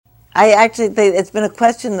I actually think it's been a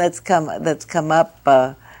question that's come up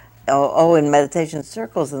in meditation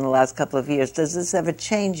circles in the last couple of years. Does this ever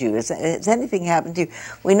change you? Has anything happened to you?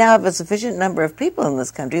 We now have a sufficient number of people in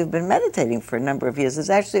this country who've been meditating for a number of years. There's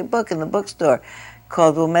actually a book in the bookstore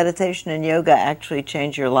called "Will Meditation and Yoga Actually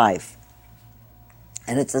Change Your Life?"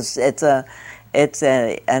 And it's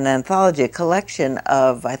an anthology, a collection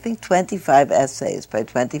of, I think, 25 essays by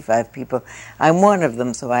 25 people. I'm one of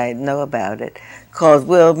them, so I know about it, called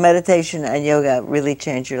 "Will Meditation and Yoga Really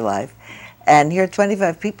Change Your Life?" And here are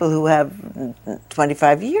 25 people who have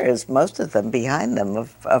 25 years, most of them behind them,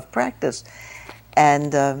 of practice.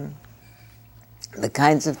 And the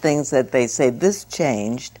kinds of things that they say, this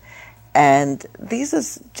changed, and these are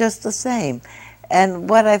just the same. And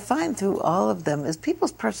what I find through all of them is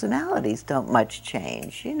people's personalities don't much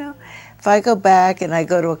change. You know, if I go back and I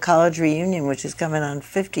go to a college reunion, which is coming on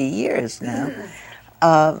 50 years now,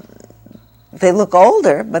 they look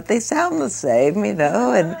older, but they sound the same, you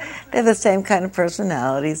know, and they're the same kind of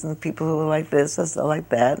personalities, and the people who are like this are like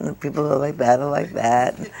that, and the people who are like that are like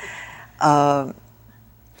that. And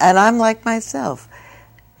I'm like myself.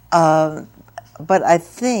 But I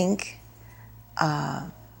think I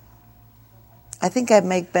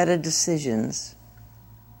make better decisions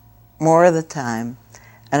more of the time,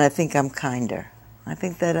 and I think I'm kinder. I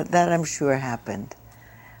think that I'm sure happened.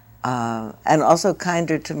 And also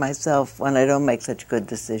kinder to myself when I don't make such good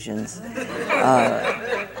decisions.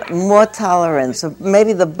 More tolerant. So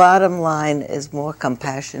maybe the bottom line is more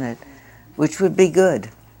compassionate, which would be good.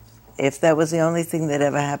 If that was the only thing that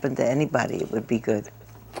ever happened to anybody, it would be good.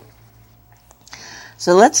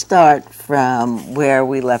 So let's start from where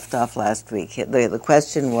we left off last week. The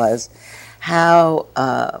question was how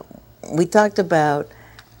we talked about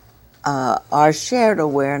our shared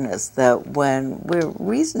awareness that when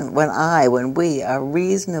we are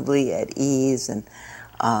reasonably at ease and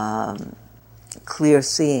clear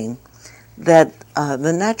seeing, that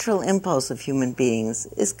the natural impulse of human beings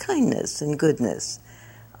is kindness and goodness.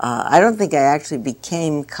 I don't think I actually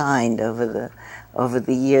became kind over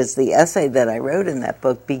the years. The essay that I wrote in that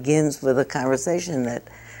book begins with a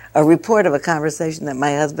report of a conversation that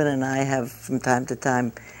my husband and I have from time to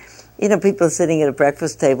time. You know, people sitting at a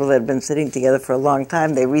breakfast table that have been sitting together for a long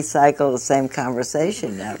time, they recycle the same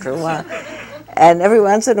conversation after a while. And every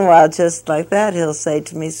once in a while, just like that, he'll say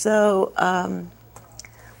to me, so,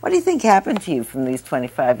 what do you think happened to you from these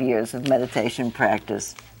 25 years of meditation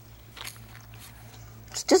practice?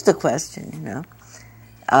 It's just a question, you know.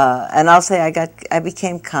 And I'll say, I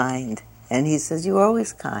became kind. And he says, you were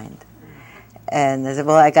always kind. And I said,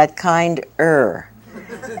 well, I got kinder.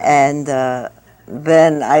 And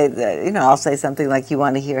then I'll say something like, you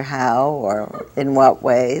want to hear how or in what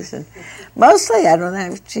ways? And mostly, I don't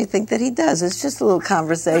actually think that he does. It's just a little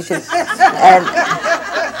conversation. And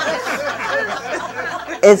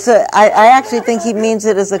I actually think he means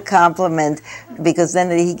it as a compliment, because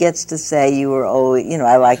then he gets to say, you were always, you know,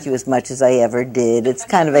 I like you as much as I ever did. It's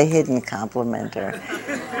kind of a hidden complimenter.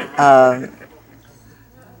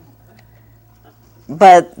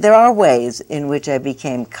 But there are ways in which I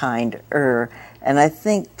became kinder, and I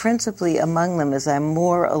think principally among them is I'm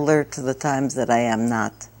more alert to the times that I am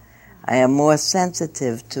not. I am more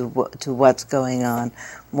sensitive to what's going on,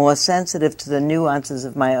 more sensitive to the nuances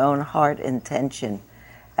of my own heart intention,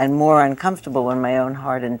 and more uncomfortable when my own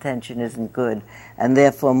heart intention isn't good, and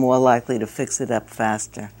therefore more likely to fix it up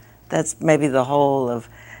faster. That's maybe the whole of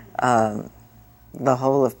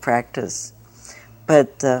practice.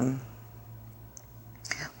 But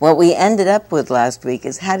what we ended up with last week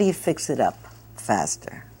is, how do you fix it up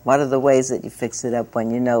faster? What are the ways that you fix it up when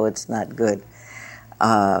you know it's not good?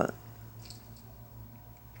 I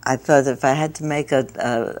thought if I had to make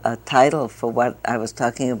a title for what I was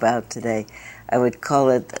talking about today, I would call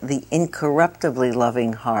it The Incorruptibly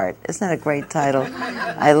Loving Heart. Isn't that a great title?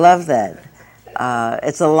 I love that.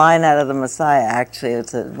 It's a line out of the Messiah, actually.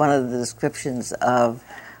 It's one of the descriptions of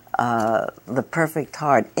the perfect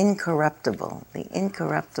heart, incorruptible, the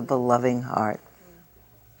incorruptible loving heart.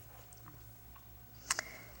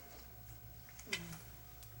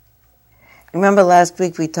 Remember last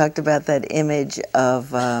week we talked about that image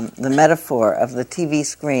of the metaphor of the TV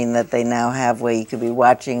screen that they now have, where you could be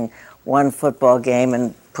watching one football game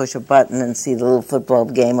and push a button and see the little football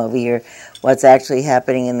game over here, what's actually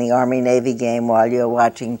happening in the Army-Navy game while you're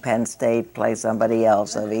watching Penn State play somebody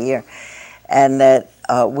else over here. And that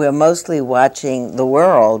we're mostly watching the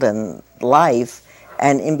world and life,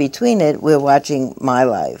 and in between it, we're watching my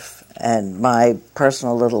life and my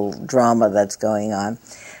personal little drama that's going on.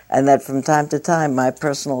 And that from time to time, my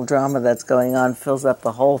personal drama that's going on fills up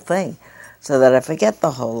the whole thing. so that I forget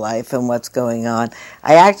the whole life and what's going on.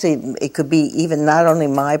 It could be even not only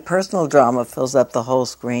my personal drama fills up the whole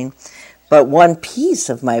screen, but one piece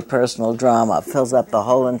of my personal drama fills up the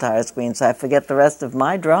whole entire screen, so I forget the rest of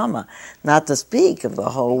my drama, not to speak of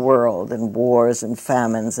the whole world and wars and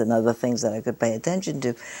famines and other things that I could pay attention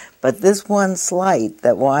to. But this one slight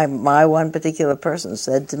that my one particular person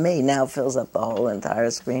said to me now fills up the whole entire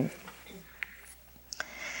screen.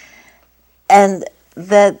 And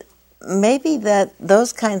that maybe that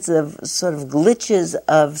those kinds of sort of glitches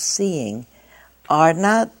of seeing are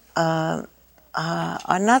not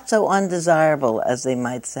so undesirable as they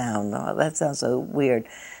might sound. Oh, that sounds so weird.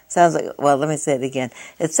 Sounds like, well, let me say it again.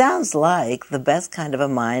 It sounds like the best kind of a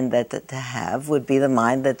mind that to have would be the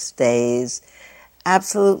mind that stays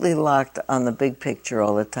absolutely locked on the big picture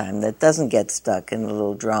all the time, that doesn't get stuck in the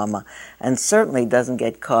little drama, and certainly doesn't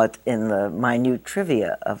get caught in the minute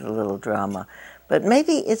trivia of the little drama. But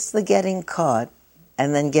maybe it's the getting caught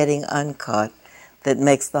and then getting uncaught that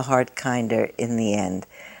makes the heart kinder in the end.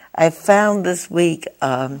 I found this week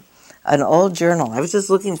an old journal. I was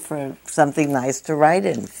just looking for something nice to write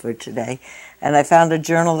in for today, and I found a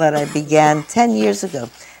journal that I began 10 years ago,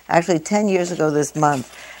 actually 10 years ago this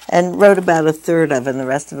month, and wrote about a third of it, and the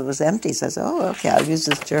rest of it was empty. So I said, oh, okay, I'll use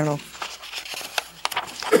this journal.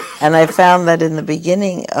 And I found that in the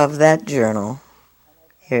beginning of that journal,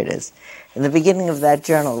 here it is, in the beginning of that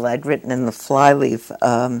journal, I'd written in the flyleaf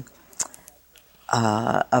a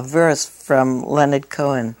verse from Leonard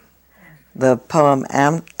Cohen, the poem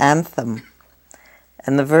Anthem.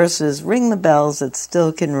 And the verse is, ring the bells that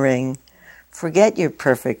still can ring, forget your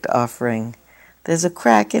perfect offering, there's a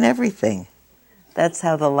crack in everything. That's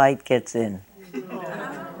how the light gets in. Isn't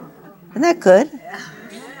that good?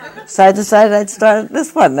 So I decided I'd start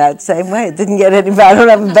this one that same way. It didn't get any better. I don't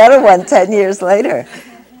have a better one 10 years later.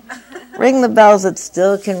 Ring the bells that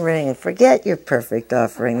still can ring. Forget your perfect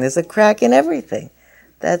offering. There's a crack in everything.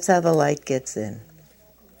 That's how the light gets in.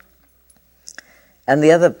 And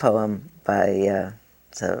the other poem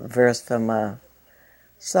it's a verse from a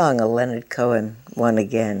song, a Leonard Cohen one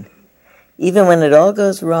again. Even when it all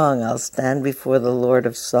goes wrong, I'll stand before the Lord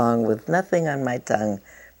of song with nothing on my tongue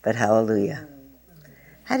but hallelujah.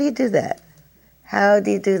 How do you do that? How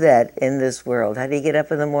do you do that in this world? How do you get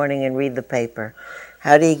up in the morning and read the paper?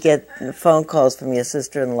 How do you get phone calls from your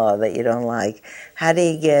sister-in-law that you don't like? How do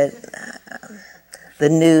you get the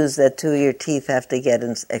news that two of your teeth have to get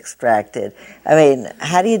extracted? I mean,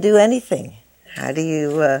 how do you do anything? How do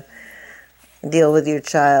you deal with your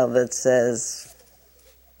child that says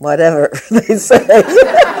whatever they say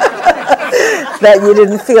that you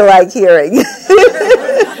didn't feel like hearing?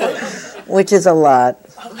 Which is a lot.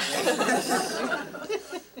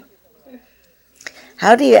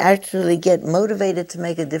 How do you actually get motivated to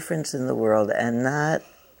make a difference in the world and not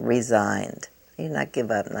resigned? You not give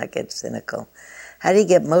up, not get cynical. How do you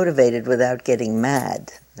get motivated without getting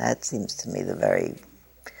mad? That seems to me the very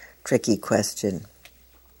tricky question.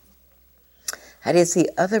 How do you see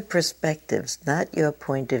other perspectives, not your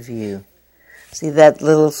point of view? See that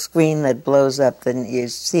little screen that blows up, then you're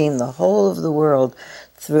seeing the whole of the world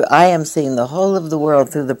I am seeing the whole of the world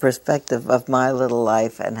through the perspective of my little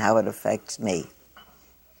life and how it affects me,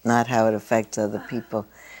 not how it affects other people.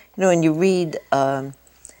 You know, when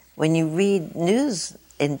you read news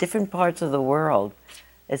in different parts of the world,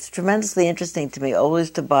 it's tremendously interesting to me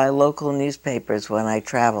always to buy local newspapers when I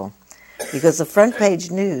travel, because the front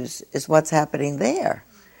page news is what's happening there.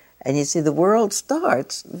 And you see the world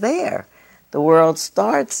starts there. The world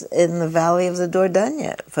starts in the valley of the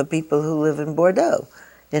Dordogne for people who live in Bordeaux.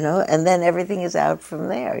 And then everything is out from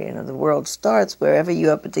there. The world starts wherever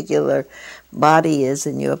your particular body is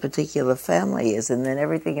and your particular family is, and then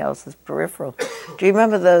everything else is peripheral. Do you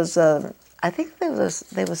remember those, I think they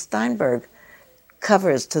were Steinberg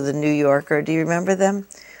covers to the New Yorker. Do you remember them?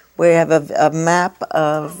 Where you have a map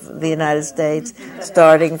of the United States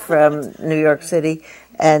starting from New York City,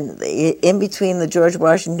 and in between the George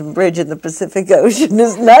Washington Bridge and the Pacific Ocean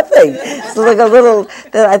is nothing. It's like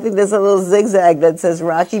I think there's a little zigzag that says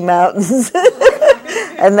Rocky Mountains,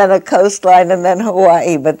 and then a coastline, and then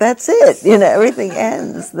Hawaii, but that's it. Everything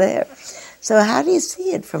ends there. So how do you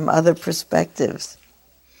see it from other perspectives?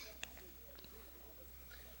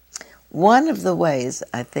 One of the ways,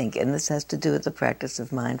 I think, and this has to do with the practice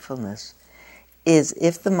of mindfulness, is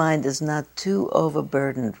if the mind is not too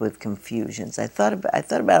overburdened with confusions. I thought about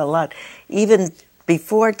it a lot. Even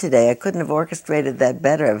before today, I couldn't have orchestrated that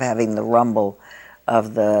better, of having the rumble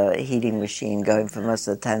of the heating machine going for most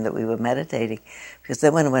of the time that we were meditating. Because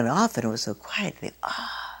then when it went off and it was so quiet,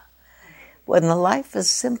 when the life is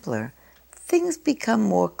simpler, things become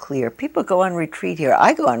more clear. People go on retreat here.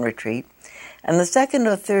 I go on retreat. And the second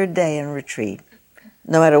or third day in retreat,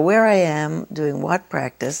 no matter where I am, doing what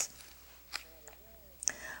practice,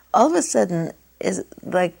 all of a sudden, is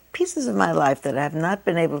like pieces of my life that I have not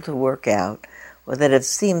been able to work out or that have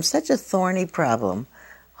seemed such a thorny problem,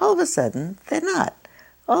 all of a sudden, they're not.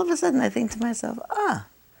 All of a sudden, I think to myself,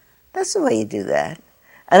 that's the way you do that.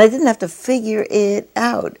 And I didn't have to figure it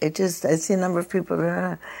out. I see a number of people,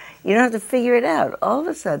 you don't have to figure it out. All of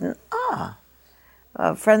a sudden,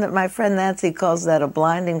 my friend Nancy calls that a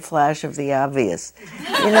blinding flash of the obvious.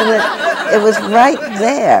 You know, that it was right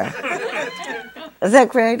there. Is that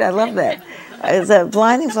great? I love that. It's a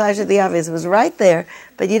blinding flash of the obvious. It was right there,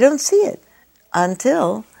 but you don't see it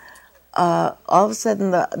until all of a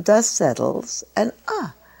sudden the dust settles, and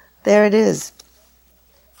there it is.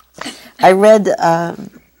 I read. I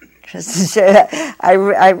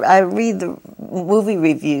read the movie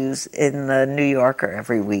reviews in the New Yorker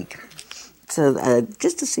every week, so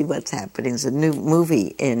just to see what's happening. There's a new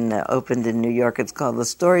movie opened in New York. It's called The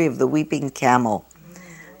Story of the Weeping Camel.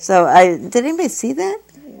 So did anybody see that?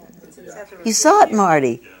 You saw it,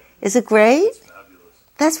 Marty. Is it great? It's fabulous.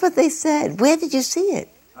 That's what they said. Where did you see it?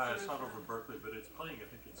 I saw it over Berkeley, but it's playing, I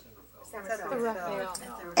think, in San Rafael.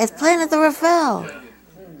 It's playing at the Rafael.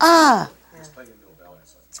 Yeah.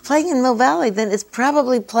 It's playing in Mill Valley. Then it's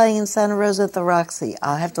probably playing in Santa Rosa at the Roxy.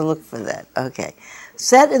 I'll have to look for that. Okay.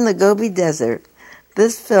 Set in the Gobi Desert,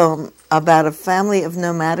 this film about a family of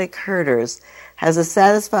nomadic herders has a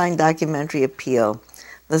satisfying documentary appeal.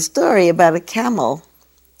 The story about a camel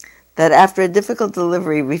that after a difficult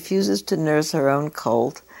delivery refuses to nurse her own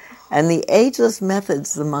colt, and the ageless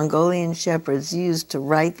methods the Mongolian shepherds used to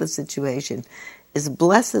right the situation is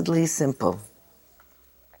blessedly simple.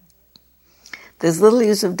 There's little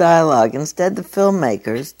use of dialogue. Instead, the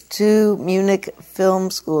filmmakers, two Munich film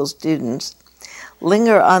school students,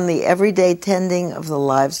 linger on the everyday tending of the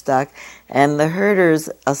livestock and the herders'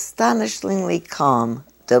 astonishingly calm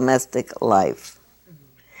domestic life.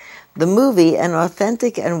 The movie, an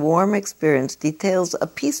authentic and warm experience, details a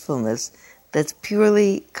peacefulness that's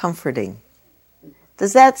purely comforting.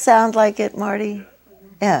 Does that sound like it, Marty?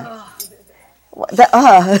 Yeah.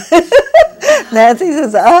 Nancy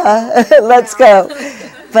says, let's go.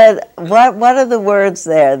 But what are the words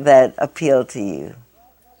there that appeal to you?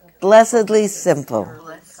 Blessedly simple,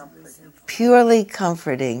 purely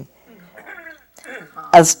comforting,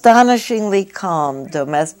 astonishingly calm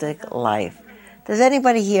domestic life. Does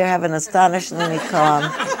anybody here have an astonishingly calm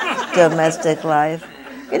domestic life?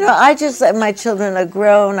 You know, my children are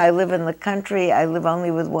grown, I live in the country, I live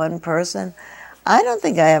only with one person. I don't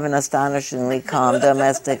think I have an astonishingly calm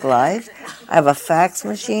domestic life. I have a fax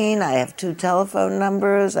machine, I have 2 telephone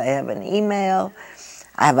numbers, I have an email,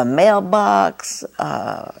 I have a mailbox,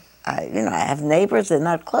 I have neighbors, they're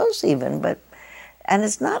not close even, and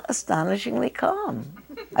it's not astonishingly calm.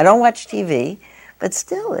 I don't watch TV, but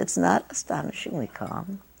still, it's not astonishingly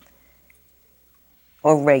calm,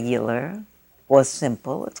 or regular, or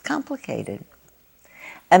simple. It's complicated.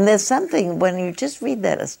 And there's something, when you just read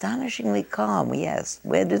that, astonishingly calm, yes,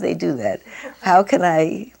 where do they do that? How can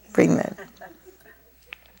I bring that?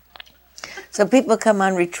 So people come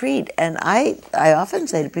on retreat, and I often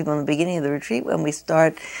say to people in the beginning of the retreat, when we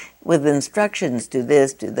start with instructions, do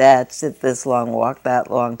this, do that, sit this long, walk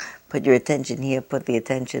that long, put your attention here, put the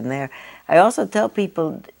attention there. I also tell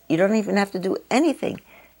people, you don't even have to do anything.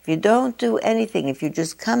 If you don't do anything, if you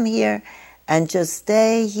just come here and just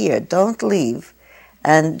stay here, don't leave,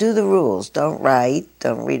 and do the rules. Don't write,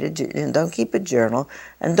 don't keep a journal,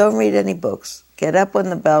 and don't read any books. Get up when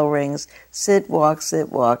the bell rings, sit, walk,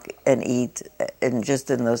 and eat, and just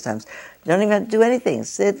in those times. You don't even have to do anything.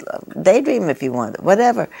 Sit, daydream if you want,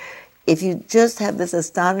 whatever. If you just have this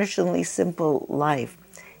astonishingly simple life,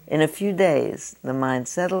 in a few days, the mind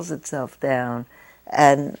settles itself down,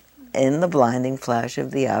 and in the blinding flash of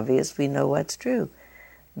the obvious, we know what's true.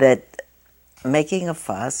 That making a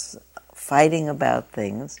fuss, fighting about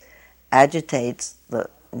things, agitates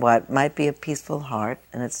what might be a peaceful heart,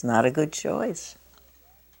 and it's not a good choice.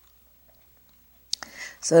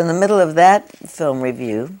 So in the middle of that film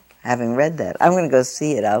review, having read that, I'm going to go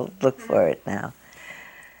see it. I'll look for it now.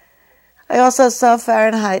 I also saw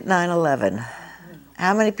Fahrenheit 9/11.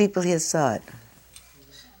 How many people here saw it?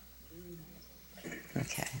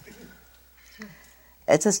 Okay.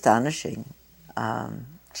 It's astonishing.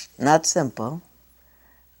 Not simple.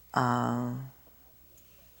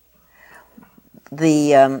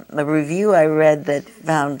 The review I read that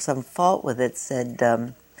found some fault with it said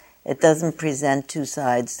it doesn't present 2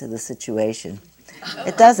 sides to the situation.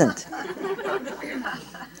 It doesn't.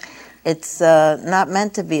 It's not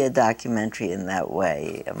meant to be a documentary in that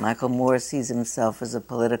way. Michael Moore sees himself as a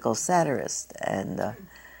political satirist and a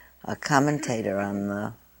commentator on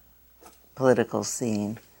the political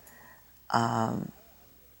scene. I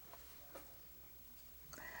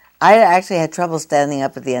actually had trouble standing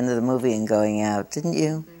up at the end of the movie and going out, didn't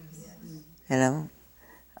you? You know?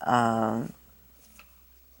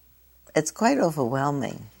 It's quite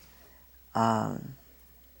overwhelming.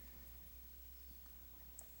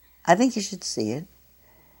 I think you should see it.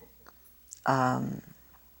 I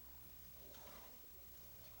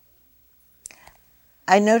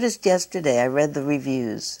noticed yesterday, I read the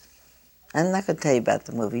reviews. I'm not going to tell you about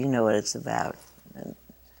the movie, you know what it's about.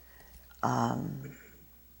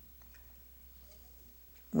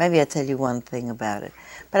 Maybe I'll tell you one thing about it.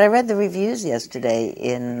 But I read the reviews yesterday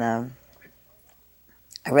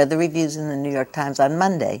I read the reviews in the New York Times on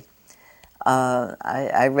Monday.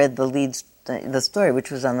 I read the story,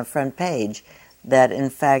 which was on the front page, that in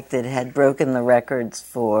fact it had broken the records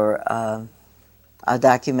for a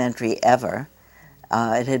documentary ever.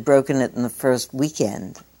 It had broken it in the first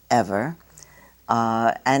weekend ever.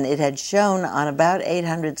 And it had shown on about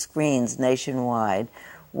 800 screens nationwide,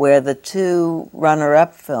 where the two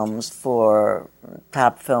runner-up films for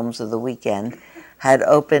top films of the weekend had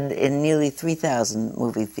opened in nearly 3,000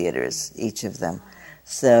 movie theaters, each of them.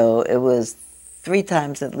 So it was 3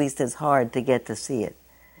 times at least as hard to get to see it.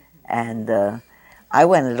 And I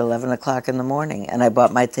went at 11 o'clock in the morning, and I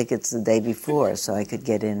bought my tickets the day before so I could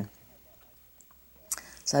get in.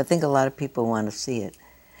 So I think a lot of people want to see it.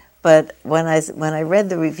 But when I read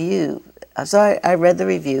the review, I read the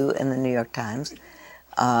review in the New York Times,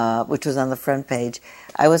 which was on the front page.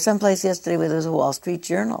 I was someplace yesterday where there was a Wall Street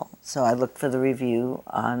Journal, so I looked for the review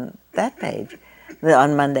on that page,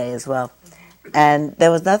 on Monday as well. And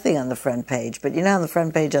there was nothing on the front page. But you know, on the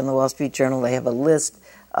front page on the Wall Street Journal, they have a list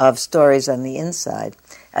of stories on the inside.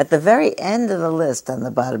 At the very end of the list, on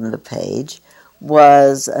the bottom of the page,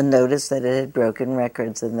 was a notice that it had broken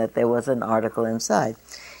records and that there was an article inside.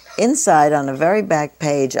 Inside, on a very back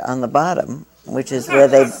page on the bottom, which is where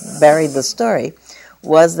they buried the story,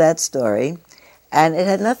 was that story. And it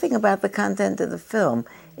had nothing about the content of the film.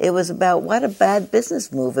 It was about what a bad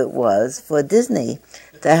business move it was for Disney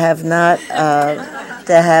to have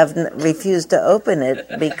refused to open it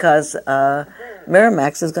because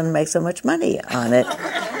Miramax is going to make so much money on it.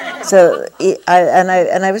 So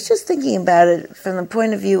I was just thinking about it from the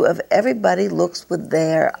point of view of everybody looks with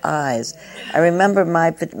their eyes. I remember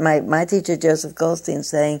my teacher Joseph Goldstein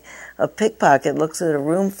saying, a pickpocket looks at a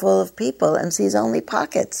room full of people and sees only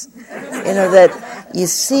pockets. You know, that you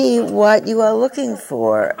see what you are looking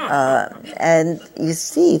for, and you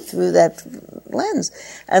see through that lens.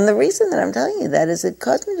 And the reason that I'm telling you that is it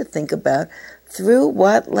caused me to think about, through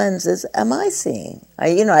what lenses am I seeing?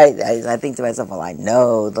 I think to myself, well, I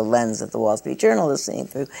know the lens that the Wall Street Journal is seeing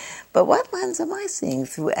through, but what lens am I seeing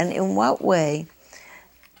through? And in what way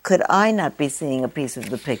could I not be seeing a piece of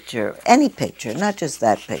the picture, any picture, not just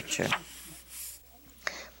that picture,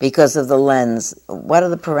 because of the lens? What are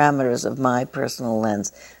the parameters of my personal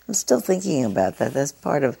lens? I'm still thinking about that. That's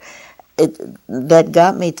part of it. That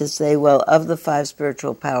got me to say, well, of the 5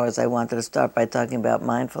 spiritual powers, I wanted to start by talking about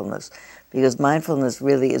mindfulness, because mindfulness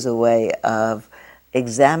really is a way of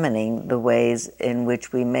examining the ways in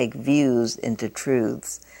which we make views into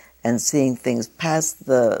truths and seeing things past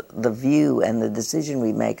the view and the decision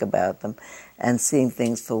we make about them and seeing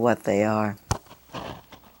things for what they are. I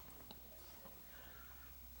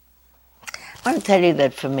want to tell you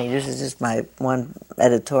that for me, this is just my one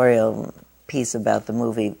editorial piece about the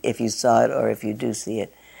movie, if you saw it or if you do see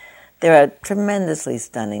it. There are tremendously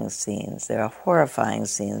stunning scenes. There are horrifying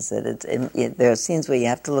scenes. There are scenes where you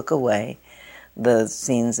have to look away. The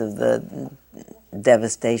scenes of the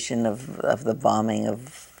devastation of the bombing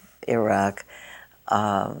of Iraq,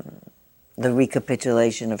 the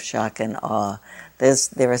recapitulation of shock and awe.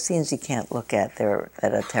 There are scenes you can't look at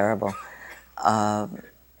that are terrible.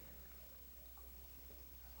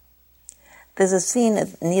 There's a scene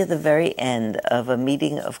near the very end of a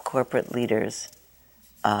meeting of corporate leaders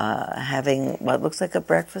having what looks like a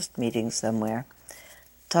breakfast meeting somewhere,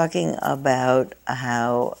 talking about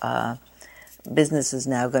how business is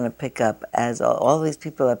now going to pick up, as all these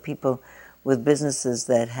people are people with businesses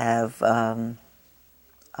that have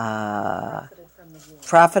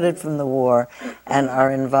profited from the war and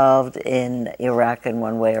are involved in Iraq in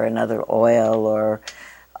one way or another, oil or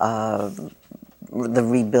the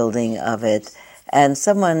rebuilding of it, and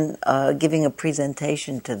someone giving a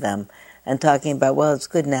presentation to them and talking about, well, it's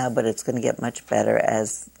good now, but it's going to get much better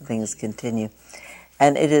as things continue.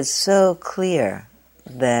 And it is so clear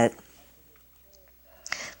that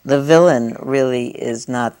the villain really is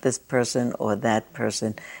not this person or that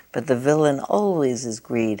person, but the villain always is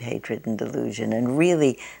greed, hatred, and delusion. And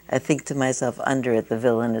really, I think to myself, under it, the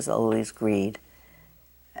villain is always greed,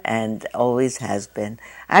 and always has been.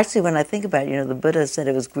 Actually, when I think about it, the Buddha said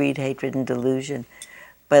it was greed, hatred, and delusion.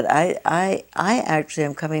 But I actually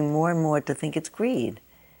am coming more and more to think it's greed.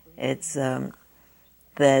 It's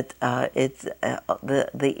it's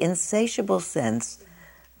the insatiable sense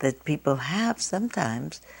that people have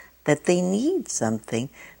sometimes that they need something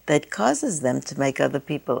that causes them to make other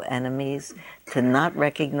people enemies, to not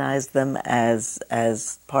recognize them as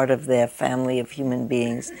part of their family of human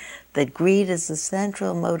beings, that greed is the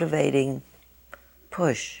central motivating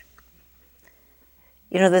push.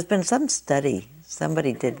 There's been some study,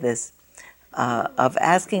 somebody did this, of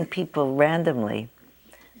asking people randomly,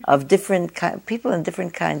 of people in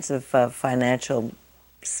different kinds of financial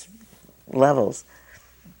levels,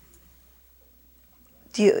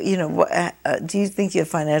 do you think you're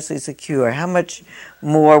financially secure? How much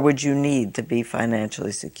more would you need to be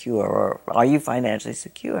financially secure, or are you financially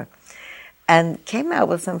secure? And came out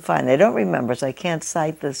with some findings. I don't remember, so I can't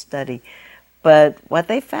cite this study. But what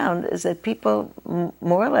they found is that people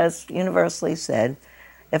more or less universally said,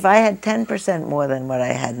 if I had 10% more than what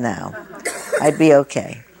I had now, I'd be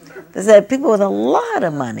okay. They said people with a lot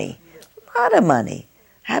of money,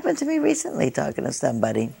 happened to me recently talking to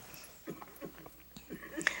somebody,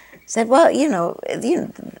 said, well,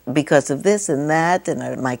 because of this and that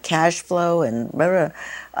and my cash flow and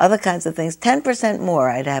other kinds of things, 10% more,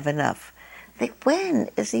 I'd have enough. Like, when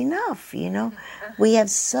is enough, We have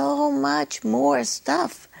so much more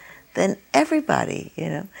stuff than everybody,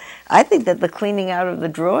 I think that the cleaning out of the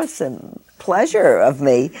drawers and pleasure of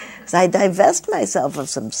me is I divest myself of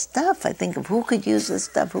some stuff. I think of who could use this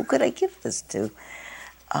stuff, who could I give this to?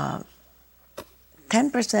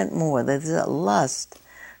 10% more, there's a lust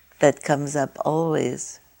that comes up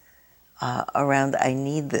always around I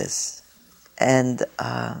need this. And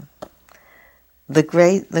the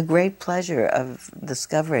great pleasure of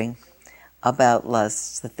discovering about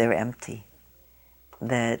lusts that they're empty.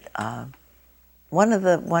 That one of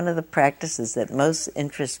the practices that most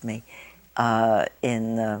interest me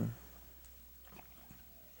when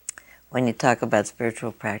you talk about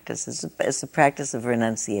spiritual practice is the practice of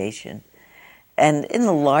renunciation. And in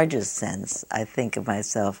the largest sense, I think of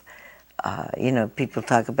myself, people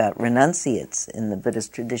talk about renunciates in the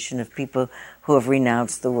Buddhist tradition of people who have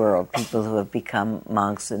renounced the world, people who have become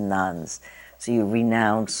monks and nuns. So you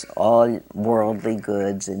renounce all worldly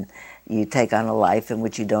goods and you take on a life in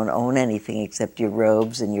which you don't own anything except your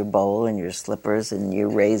robes and your bowl and your slippers and your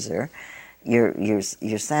razor,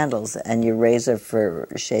 your sandals and your razor for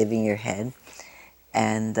shaving your head.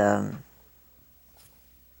 And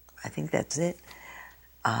I think that's it.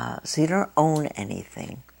 So you don't own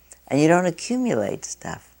anything, and you don't accumulate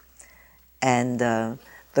stuff. And the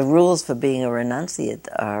rules for being a renunciate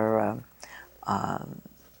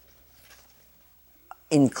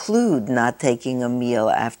include not taking a meal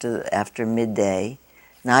after midday,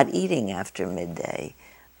 not eating after midday,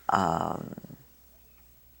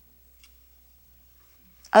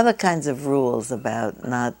 other kinds of rules about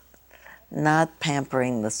not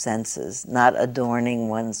pampering the senses, not adorning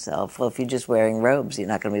oneself. Well, if you're just wearing robes, you're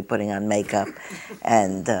not going to be putting on makeup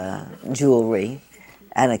and jewelry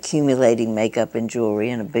and accumulating makeup and jewelry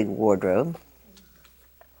in a big wardrobe.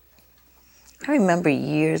 I remember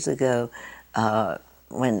years ago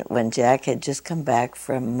when Jack had just come back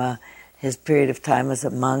from his period of time as a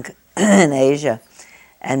monk in Asia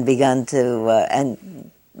and begun to,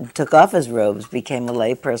 and took off his robes, became a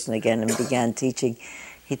lay person again and began teaching.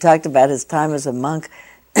 He talked about his time as a monk,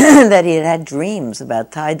 that he had dreams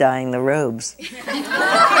about tie-dyeing the robes.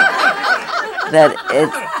 that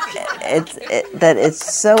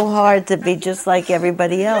it's so hard to be just like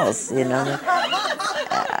everybody else, Didn't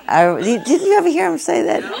you ever hear him say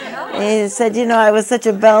that? He said, I was such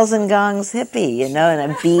a bells and gongs hippie,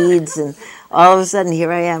 and beads, and all of a sudden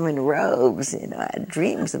here I am in robes. I had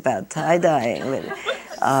dreams about tie-dyeing.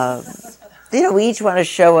 But, we each want to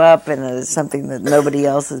show up in something that nobody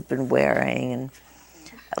else has been wearing and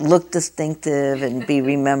look distinctive and be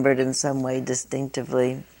remembered in some way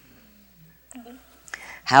distinctively.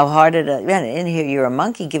 How hard it is. In here you're a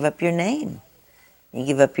monk, you give up your name. You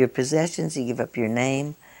give up your possessions, you give up your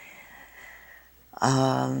name.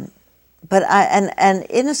 But and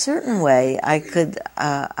in a certain way, I could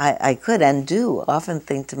and do often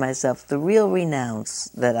think to myself, the real renounce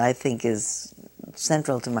that I think is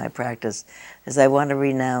central to my practice is I want to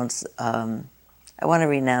renounce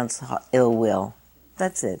ill will.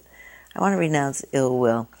 That's it. I want to renounce ill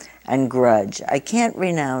will and grudge. I can't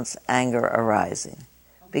renounce anger arising.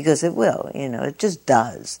 because it will, it just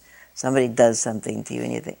does. Somebody does something to you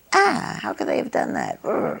and you think, how could they have done that?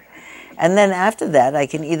 And then after that, I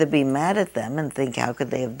can either be mad at them and think, how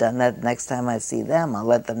could they have done that? Next time I see them, I'll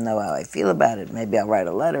let them know how I feel about it. Maybe I'll write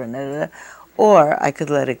a letter, or I could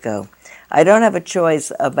let it go. I don't have a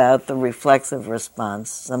choice about the reflexive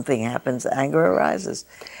response. Something happens, anger arises.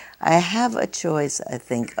 I have a choice, I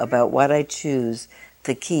think, about what I choose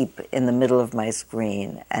to keep in the middle of my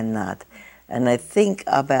screen and not. And I think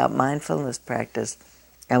about mindfulness practice,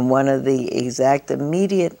 and one of the exact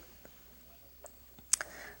immediate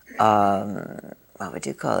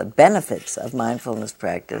benefits of mindfulness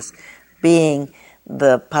practice being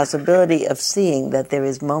the possibility of seeing that there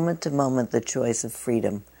is moment to moment the choice of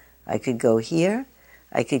freedom. I could go here,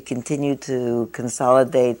 I could continue to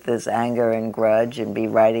consolidate this anger and grudge and be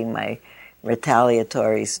writing my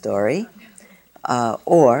retaliatory story,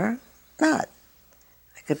 or not.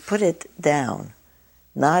 I could put it down.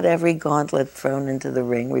 Not every gauntlet thrown into the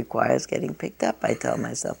ring requires getting picked up, I tell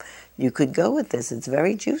myself. You could go with this. It's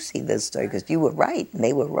very juicy, this story, because you were right and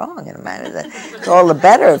they were wrong. And it's all the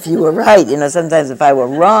better if you were right. Sometimes if I were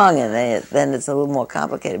wrong, then it's a little more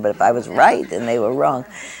complicated. But if I was right and they were wrong,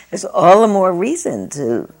 there's all the more reason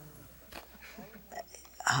to...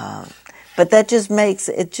 but that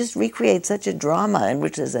just recreates such a drama in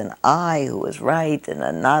which there's an I who is right and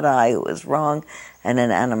a not I who is wrong, and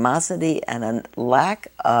an animosity and a lack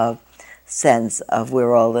of sense of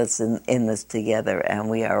we're all in this together and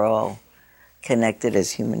we are all connected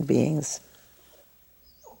as human beings.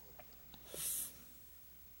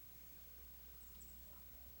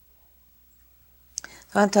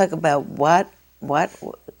 So I want to talk about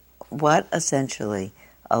what essentially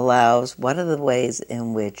allows, what are the ways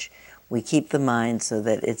in which we keep the mind so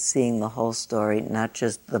that it's seeing the whole story, not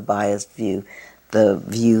just the biased view, the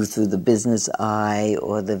view through the business eye,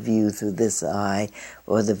 or the view through this eye,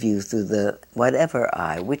 or the view through the whatever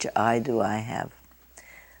eye. Which eye do I have?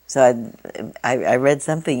 So I read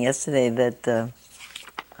something yesterday that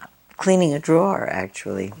cleaning a drawer,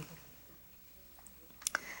 actually,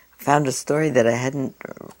 found a story that I hadn't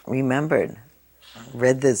remembered.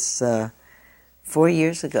 Read this 4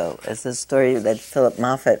 years ago. It's a story that Philip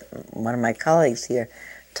Moffat, one of my colleagues here,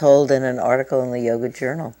 told in an article in the Yoga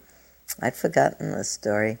Journal. I'd forgotten this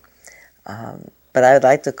story, but I would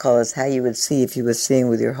like to call this how you would see if you were seeing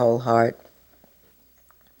with your whole heart.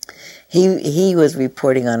 He was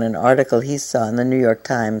reporting on an article he saw in the New York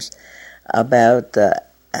Times about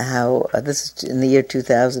how, this is in the year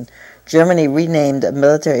 2000, Germany renamed a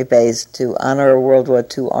military base to honor a World War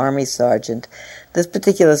II Army sergeant. This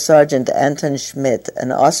particular sergeant, Anton Schmidt,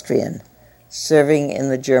 an Austrian serving in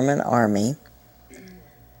the German army,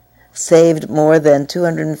 saved more than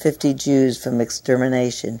 250 Jews from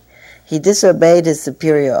extermination. He disobeyed his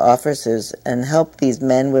superior officers and helped these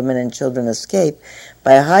men, women, and children escape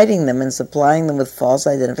by hiding them and supplying them with false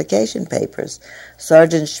identification papers.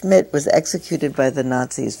 Sergeant Schmidt was executed by the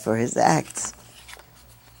Nazis for his acts.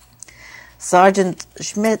 Sergeant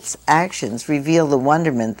Schmidt's actions reveal the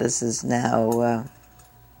wonderment, this is now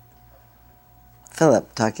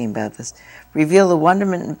Philip talking about this, reveal the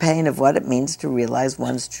wonderment and pain of what it means to realize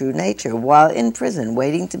one's true nature. While in prison,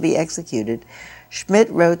 waiting to be executed, Schmidt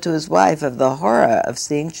wrote to his wife of the horror of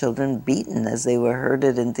seeing children beaten as they were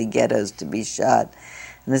herded into ghettos to be shot.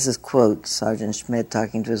 And this is, quote, Sergeant Schmidt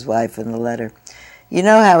talking to his wife in the letter. You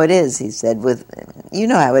know how it is, he said, with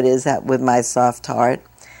my soft heart.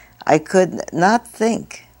 I could not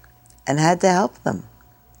think and had to help them.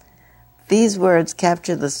 These words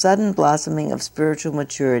capture the sudden blossoming of spiritual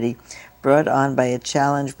maturity brought on by a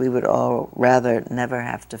challenge we would all rather never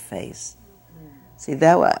have to face. See,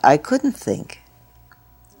 I couldn't think.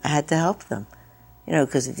 I had to help them.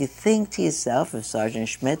 Because if you think to yourself, if Sergeant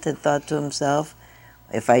Schmidt had thought to himself,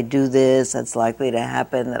 if I do this, that's likely to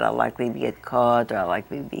happen, that I'll likely get caught, or I'll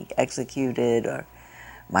likely be executed, or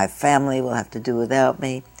my family will have to do without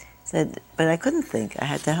me. He said, but I couldn't think. I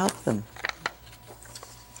had to help them.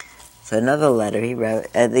 So another letter he wrote,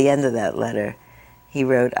 at the end of that letter, he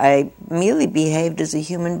wrote, I merely behaved as a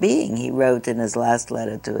human being, he wrote in his last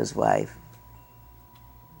letter to his wife.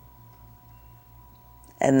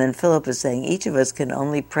 And then Philip is saying, each of us can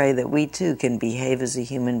only pray that we too can behave as a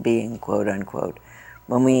human being, quote unquote,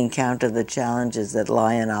 when we encounter the challenges that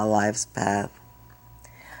lie in our life's path.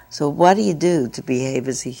 So what do you do to behave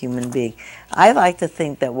as a human being? I like to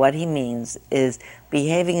think that what he means is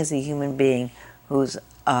behaving as a human being whose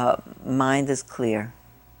mind is clear,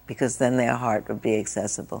 because then their heart would be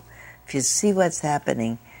accessible. If you see what's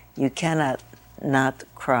happening, you cannot not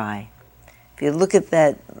cry. If If you look at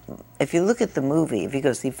that, if you look at the movie, if you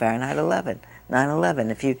go see Fahrenheit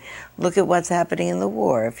 9/11, if you look at what's happening in the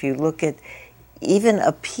war, if you look at even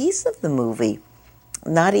a piece of the movie,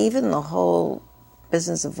 not even the whole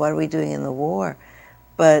business of what are we doing in the war,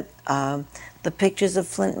 but the pictures of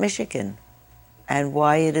Flint, Michigan, and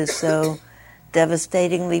why it is so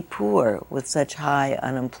devastatingly poor with such high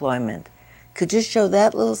unemployment. Could just show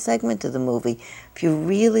that little segment of the movie. If you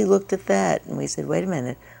really looked at that, and we said, wait a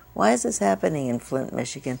minute, why is this happening in Flint,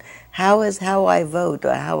 Michigan? How is how I vote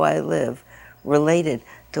or how I live related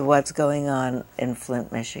to what's going on in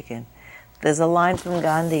Flint, Michigan? There's a line from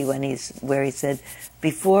Gandhi where he said,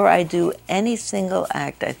 before I do any single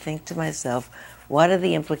act, I think to myself, what are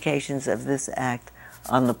the implications of this act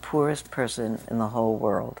on the poorest person in the whole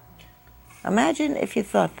world? Imagine if you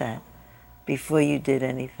thought that before you did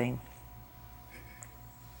anything.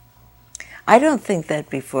 I don't think that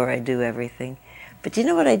before I do everything. But you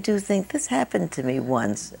know what I do think? This happened to me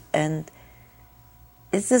once, and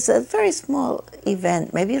it's just a very small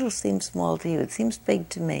event. Maybe it'll seem small to you. It seems big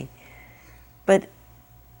to me. But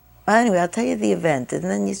anyway, I'll tell you the event, and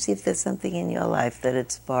then you see if there's something in your life that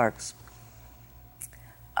it sparks.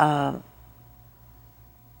 I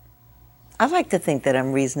like to think that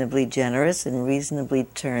I'm reasonably generous and reasonably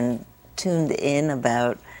tuned in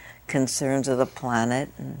about concerns of the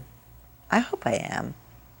planet, and I hope I am.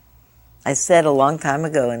 I said a long time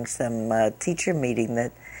ago in some teacher meeting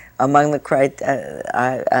that among the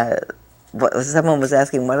someone was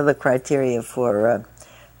asking what are the criteria for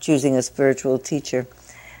choosing a spiritual teacher,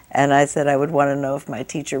 and I said I would want to know if my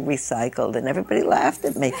teacher recycled, and everybody laughed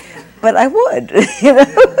at me, but I would, you know.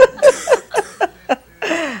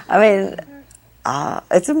 I mean,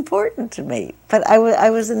 it's important to me. But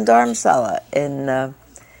I was in Dharamsala in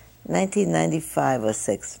 1995 or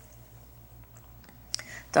 6.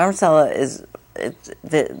 Dharamsala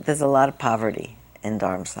there's a lot of poverty in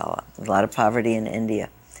Dharamsala. There's a lot of poverty in India.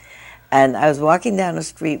 And I was walking down the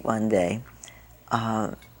street one day,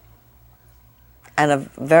 and a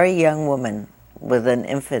very young woman with an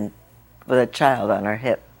infant, with a child on her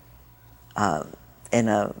hip,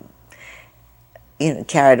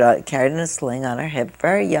 carried in a sling on her hip,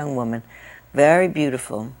 very young woman, very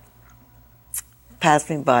beautiful, passed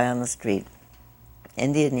me by on the street,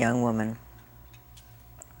 Indian young woman.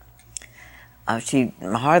 She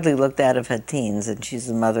hardly looked out of her teens, and she's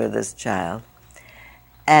the mother of this child.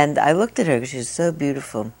 And I looked at her because she was so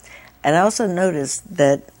beautiful. And I also noticed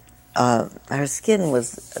that her skin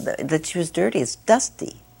that she was dirty. It's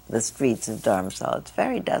dusty, the streets of Dharamsala. It's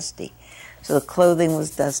very dusty. So the clothing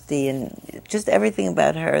was dusty, and just everything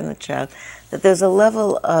about her and the child. That there's a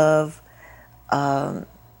level of, I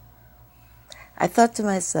thought to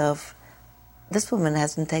myself, this woman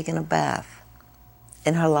hasn't taken a bath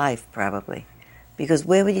in her life, probably. Because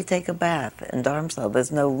where would you take a bath in Dharamsala?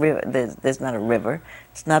 There's no river. There's not a river.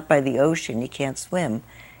 It's not by the ocean. You can't swim.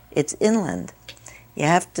 It's inland. You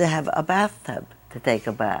have to have a bathtub to take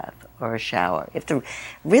a bath or a shower.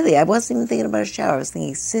 Really, I wasn't even thinking about a shower. I was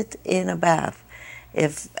thinking, sit in a bath.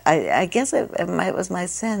 I guess it was my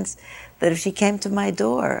sense that if she came to my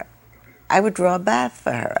door, I would draw a bath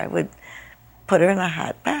for her. I would put her in a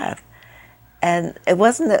hot bath. And it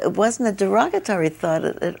wasn't a derogatory thought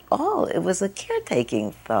at all. It was a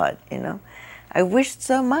caretaking thought, you know. I wished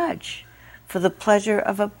so much for the pleasure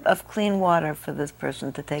of clean water for this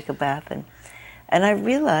person to take a bath in. And I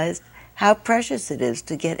realized how precious it is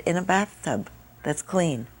to get in a bathtub that's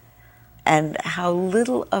clean, and how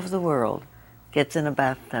little of the world gets in a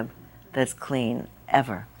bathtub that's clean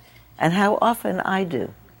ever, and how often I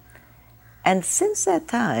do. And since that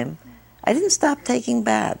time, I didn't stop taking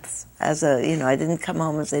baths. I didn't come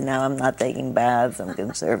home and say, now I'm not taking baths, I'm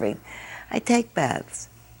conserving. I take baths.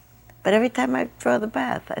 But every time I draw the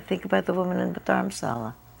bath, I think about the woman in the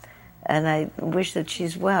Dharamsala. And I wish that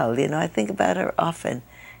she's well. You know, I think about her often.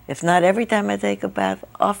 If not every time I take a bath,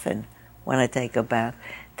 often when I take a bath.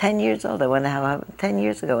 10 years old, 10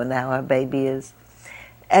 years ago, and how her baby is.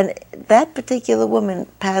 And that particular woman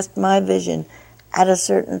passed my vision at a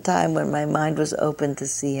certain time when my mind was open to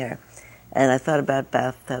see her. And I thought about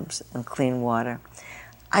bathtubs and clean water.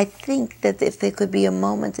 I think that if there could be a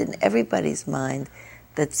moment in everybody's mind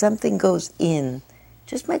that something goes in,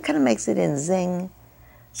 just kind of makes it in, zing,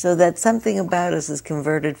 so that something about us is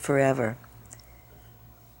converted forever.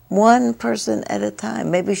 One person at a time.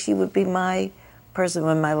 Maybe she would be my person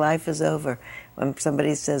when my life is over. When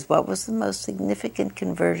somebody says, what was the most significant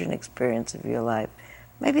conversion experience of your life?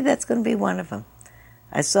 Maybe that's going to be one of them.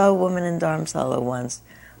 I saw a woman in Dharamsala once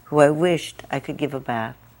who I wished I could give a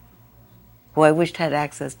bath, who I wished had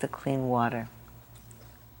access to clean water.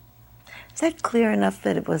 Is that clear enough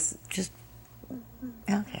that it was just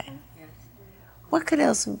Okay. What could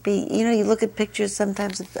else be? You look at pictures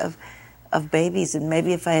sometimes of babies, and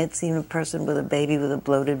maybe if I had seen a person with a baby with a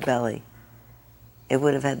bloated belly, it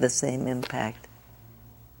would have had the same impact.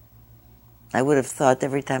 I would have thought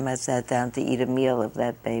every time I sat down to eat a meal of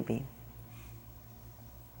that baby.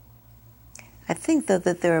 I think, though,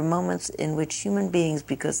 that there are moments in which human beings,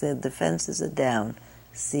 because their defenses are down,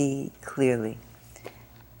 see clearly.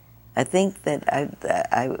 I think that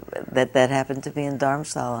that happened to me in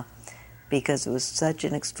Dharamsala because it was such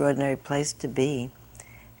an extraordinary place to be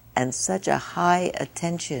and such a high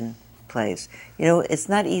attention place. It's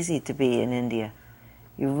not easy to be in India.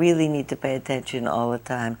 You really need to pay attention all the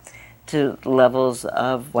time to levels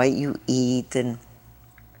of what you eat, and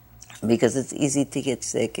because it's easy to get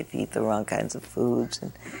sick if you eat the wrong kinds of foods.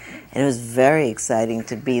 And it was very exciting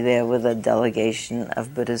to be there with a delegation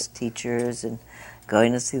of Buddhist teachers and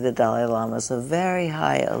going to see the Dalai Lama, so very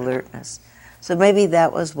high alertness. So maybe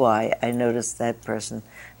that was why I noticed that person.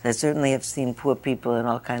 I certainly have seen poor people in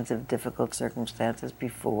all kinds of difficult circumstances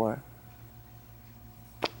before.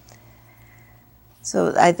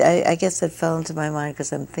 So I guess that fell into my mind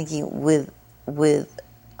because I'm thinking with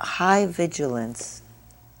high vigilance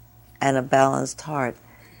and a balanced heart,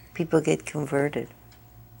 people get converted,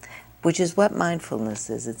 which is what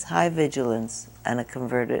mindfulness is. It's high vigilance and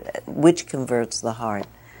which converts the heart.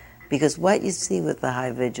 Because what you see with the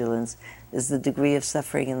high vigilance is the degree of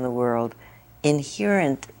suffering in the world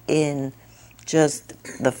inherent in just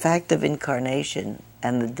the fact of incarnation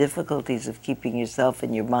and the difficulties of keeping yourself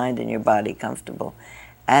and your mind and your body comfortable,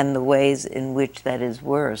 and the ways in which that is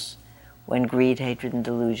worse when greed, hatred, and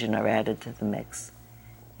delusion are added to the mix.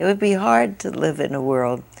 It would be hard to live in a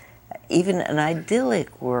world, even an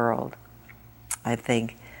idyllic world, I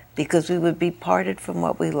think, because we would be parted from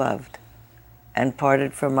what we loved and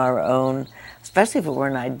parted from our own, especially if it were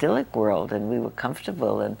an idyllic world and we were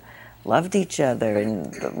comfortable and loved each other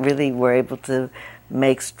and really were able to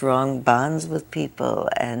make strong bonds with people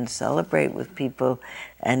and celebrate with people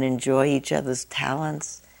and enjoy each other's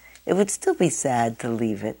talents. It would still be sad to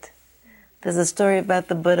leave it. There's a story about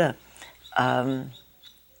the Buddha.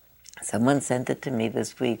 Someone sent it to me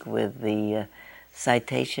this week with the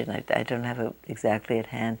citation, I don't have it exactly at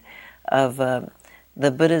hand, of the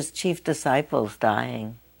Buddha's chief disciples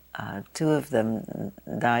dying. Two of them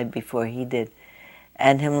died before he did.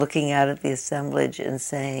 And him looking out at the assemblage and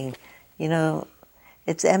saying,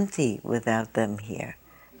 it's empty without them here.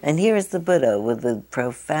 And here is the Buddha with the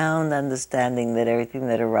profound understanding that everything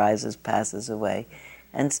that arises passes away.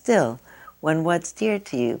 And still, when what's dear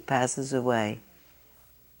to you passes away,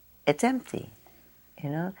 it's empty.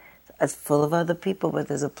 It's full of other people, but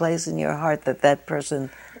there's a place in your heart that person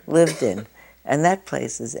lived in. And that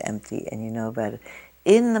place is empty, and you know about it.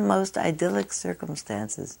 In the most idyllic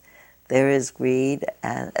circumstances, there is greed,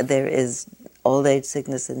 and there is old age,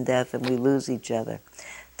 sickness, and death, and we lose each other.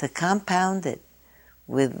 To compound it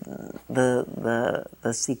with the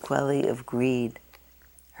sequelae of greed,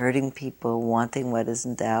 hurting people, wanting what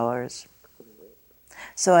isn't ours.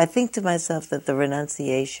 So I think to myself that the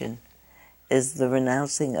renunciation is the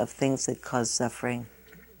renouncing of things that cause suffering.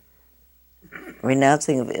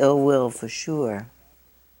 Renouncing of ill will for sure,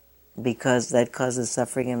 because that causes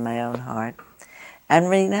suffering in my own heart. And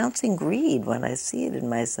renouncing greed when I see it in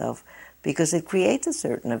myself, because it creates a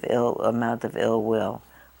certain amount of ill will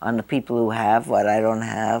on the people who have what I don't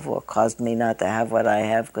have, or caused me not to have what I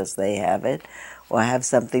have because they have it, or have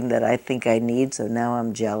something that I think I need, so now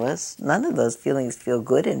I'm jealous. None of those feelings feel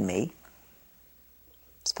good in me.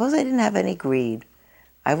 Suppose I didn't have any greed.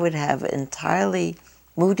 I would have entirely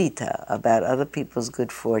mudita about other people's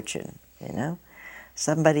good fortune,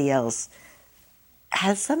 Somebody else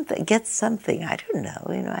has something, gets something, I don't know,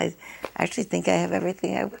 I actually think I have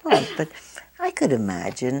everything I want, but I could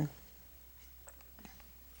imagine,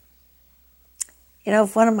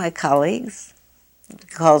 if one of my colleagues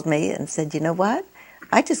called me and said, you know what,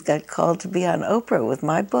 I just got called to be on Oprah with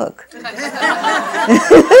my book.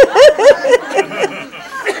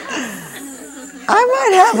 I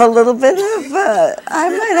might have a little bit of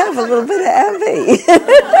envy.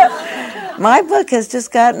 My book has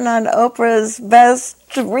just gotten on Oprah's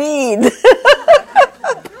best read.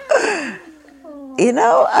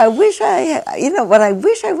 I wish what I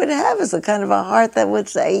wish I would have is a kind of a heart that would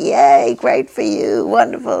say, yay, great for you,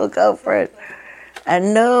 wonderful, go for it.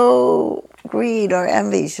 And no greed or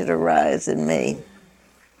envy should arise in me.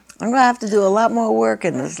 I'm going to have to do a lot more work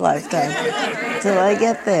in this lifetime until I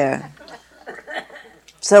get there.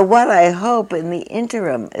 So what I hope in the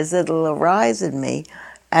interim is that it'll arise in me,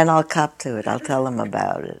 and I'll cop to it. I'll tell them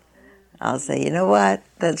about it. I'll say, you know what?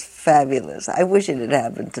 That's fabulous. I wish it had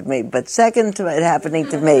happened to me. But second to it happening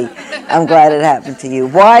to me, I'm glad it happened to you.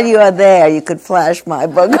 While you are there, you could flash my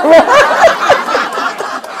book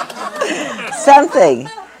something.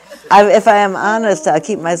 If I am honest, I'll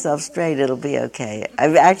keep myself straight. It'll be okay.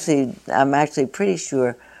 I'm actually pretty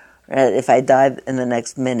sure that if I died in the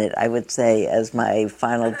next minute, I would say as my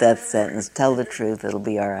final death sentence, tell the truth. It'll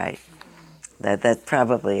be all right. That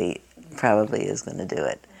probably is going to do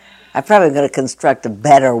it. I'm probably going to construct a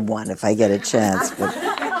better one if I get a chance.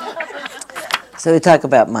 So we talk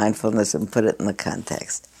about mindfulness and put it in the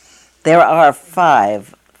context. There are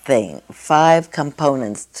five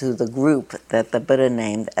components to the group that the Buddha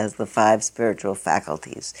named as the 5 spiritual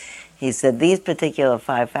faculties. He said these particular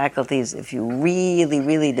 5 faculties, if you really,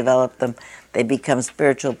 really develop them, they become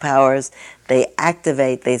spiritual powers. They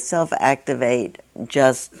self-activate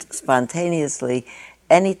just spontaneously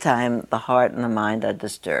anytime the heart and the mind are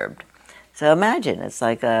disturbed. So imagine, it's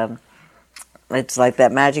like that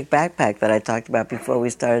magic backpack that I talked about before we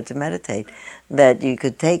started to meditate, that you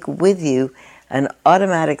could take with you an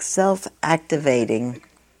automatic self-activating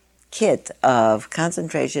kit of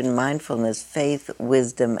concentration, mindfulness, faith,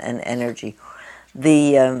 wisdom, and energy.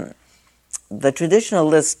 The traditional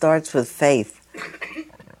list starts with faith.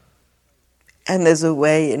 And there's a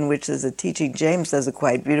way in which there's a teaching, James does it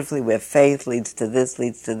quite beautifully, where faith leads to this,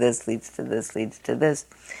 leads to this, leads to this, leads to this.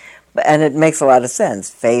 And it makes a lot of sense.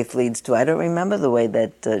 Faith leads to, I don't remember the way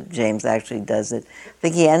that James actually does it. I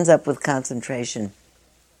think he ends up with concentration.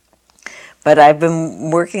 But I've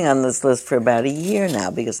been working on this list for about a year now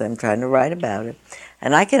because I'm trying to write about it.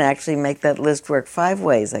 And I can actually make that list work 5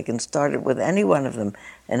 ways. I can start it with any one of them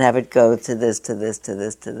and have it go to this, to this, to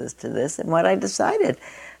this, to this, to this. And what I decided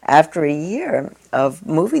after a year of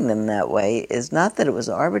moving them that way is not that it was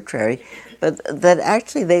arbitrary, but that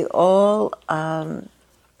actually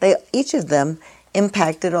each of them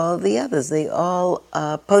impacted all of the others. They all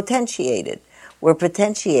were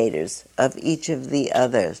potentiators of each of the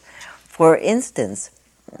others. For instance,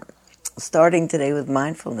 starting today with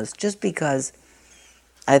mindfulness, just because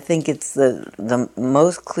I think it's the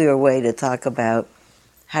most clear way to talk about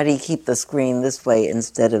how do you keep the screen this way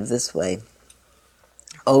instead of this way,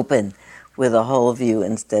 open with a whole view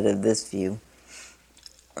instead of this view.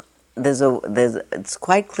 It's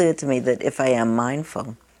quite clear to me that if I am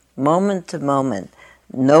mindful, moment to moment,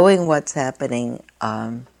 knowing what's happening,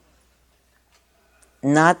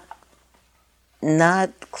 not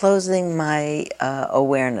closing my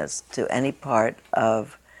awareness to any part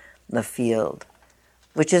of the field,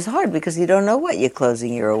 which is hard because you don't know what you're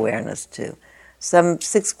closing your awareness to. Some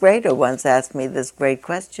 6th grader once asked me this great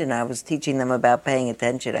question. I was teaching them about paying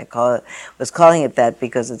attention. Was calling it that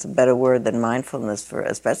because it's a better word than mindfulness,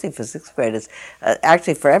 especially for 6th graders.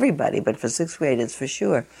 Actually for everybody, but for 6th graders for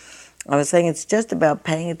sure. I was saying it's just about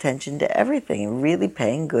paying attention to everything and really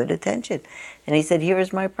paying good attention. And he said, here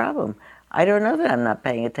is my problem. I don't know that I'm not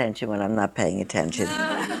paying attention when I'm not paying attention.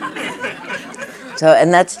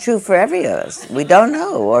 And that's true for every of us. We don't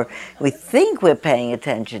know, or we think we're paying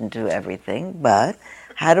attention to everything, but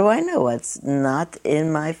how do I know what's not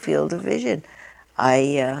in my field of vision?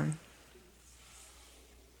 I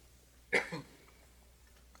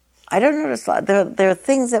don't notice. There are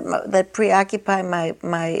things that preoccupy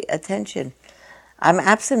my attention. I'm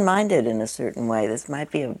absent-minded in a certain way. This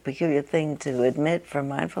might be a peculiar thing to admit for a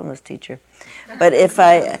mindfulness teacher. But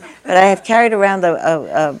I have carried around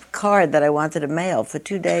a card that I wanted to mail for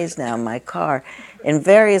 2 days now in my car in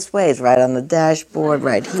various ways, right on the dashboard,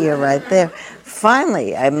 right here, right there.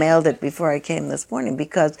 Finally, I mailed it before I came this morning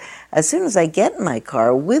because as soon as I get in my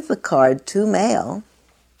car with the card to mail,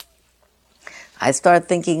 I start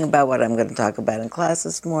thinking about what I'm going to talk about in class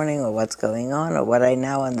this morning, or what's going on, or what I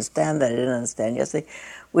now understand that I didn't understand yesterday,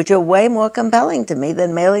 which are way more compelling to me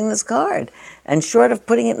than mailing this card. And short of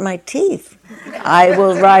putting it in my teeth, I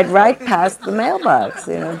will ride right past the mailbox.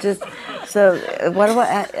 So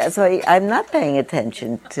I'm not paying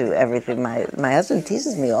attention to everything. My husband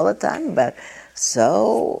teases me all the time about.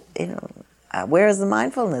 Where is the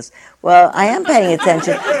mindfulness? Well, I am paying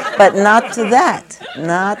attention, but not to that,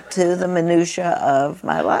 not to the minutia of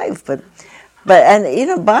my life. But by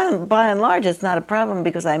and large, it's not a problem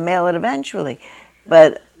because I mail it eventually.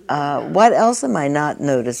 But what else am I not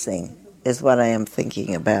noticing is what I am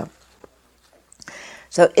thinking about.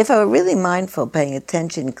 So if I were really mindful, paying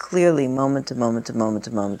attention clearly, moment to moment to moment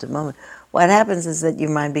to moment to moment, what happens is that your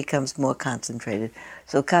mind becomes more concentrated.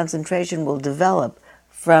 So concentration will develop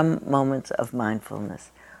from moments of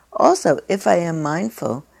mindfulness. Also, if I am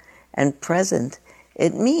mindful and present,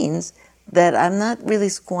 it means that I'm not really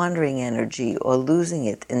squandering energy or losing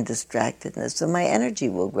it in distractedness. So my energy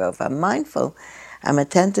will grow. If I'm mindful, I'm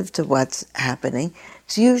attentive to what's happening.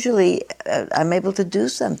 It's usually I'm able to do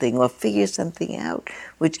something or figure something out,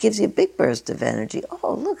 which gives you a big burst of energy.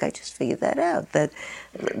 Oh, look, I just figured that out. That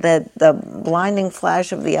the blinding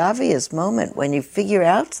flash of the obvious moment when you figure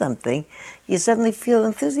out something, you suddenly feel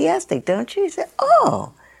enthusiastic, don't you? You say,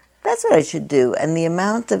 oh, that's what I should do. And the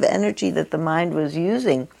amount of energy that the mind was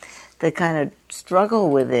using to kind of struggle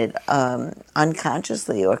with it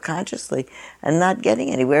unconsciously or consciously and not getting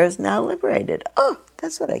anywhere is now liberated. Oh,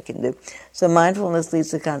 that's what I can do. So mindfulness leads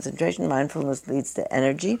to concentration. Mindfulness leads to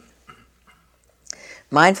energy.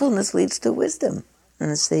 Mindfulness leads to wisdom.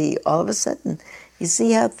 And see, all of a sudden, you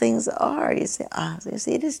see how things are. You say, you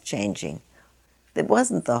see, it is changing. It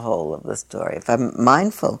wasn't the whole of the story. If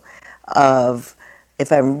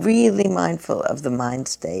I'm really mindful of the mind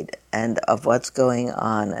state and of what's going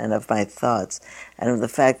on and of my thoughts and of the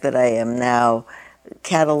fact that I am now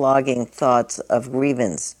cataloging thoughts of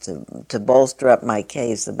grievance to bolster up my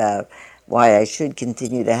case about why I should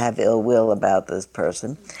continue to have ill will about this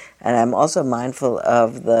person, and I'm also mindful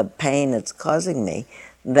of the pain it's causing me,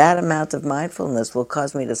 that amount of mindfulness will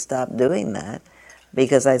cause me to stop doing that,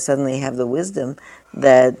 because I suddenly have the wisdom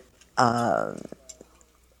that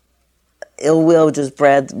ill will just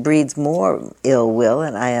breeds more ill will,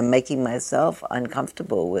 and I am making myself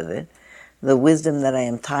uncomfortable with it. The wisdom that I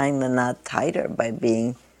am tying the knot tighter by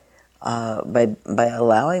being, by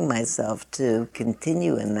allowing myself to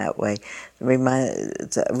continue in that way.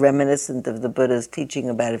 It's reminiscent of the Buddha's teaching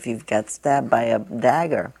about if you've got stabbed by a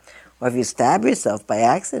dagger, or if you stab yourself by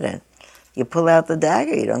accident, you pull out the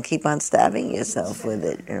dagger. You don't keep on stabbing yourself with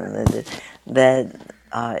it. You know,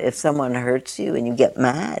 if someone hurts you and you get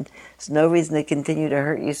mad, there's no reason to continue to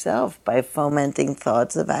hurt yourself by fomenting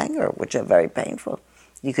thoughts of anger, which are very painful.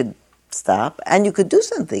 You could stop, and you could do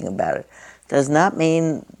something about it. Does not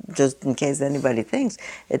mean, just in case anybody thinks,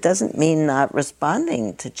 it doesn't mean not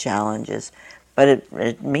responding to challenges, but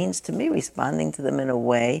it means to me responding to them in a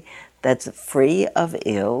way that's free of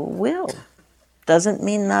ill will. Doesn't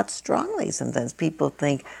mean not strongly. Sometimes people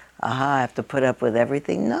think, I have to put up with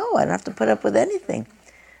everything. No, I don't have to put up with anything.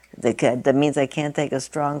 That means I can't take a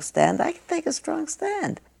strong stand. I can take a strong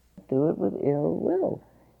stand. Do it with ill will.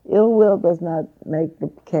 Ill will does not make the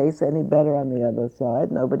case any better on the other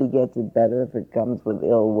side. Nobody gets it better if it comes with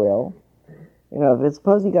ill will. You know,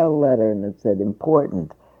 suppose you got a letter and it said,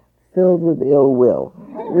 important, filled with ill will.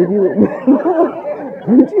 Would you,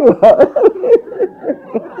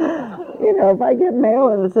 you know, if I get mail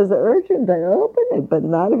and it says urgent, I open it, but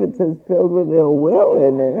not if it says filled with ill will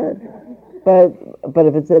in it. But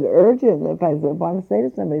if it said urgent, if I want to say to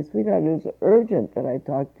somebody, sweetheart, it's urgent that I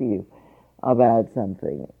talk to you about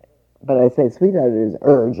something, but I say, sweetheart, it is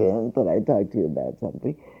urgent that I talk to you about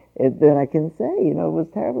something, then I can say, you know, it was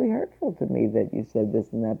terribly hurtful to me that you said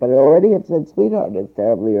this and that, but I already have said, sweetheart, it's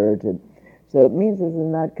terribly urgent. So it means this is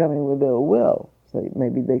not coming with ill will, so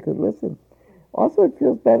maybe they could listen. Also, it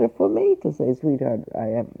feels better for me to say, sweetheart, I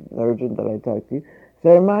am urgent that I talk to you, so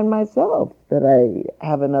I remind myself that I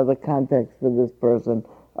have another context for this person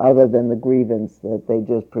other than the grievance that they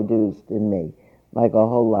just produced in me, like a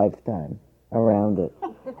whole lifetime around it.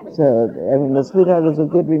 So, I mean, the sweetheart is a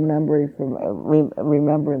good remembrance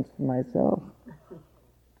for myself.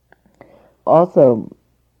 Also,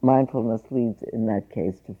 mindfulness leads, in that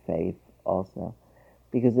case, to faith also,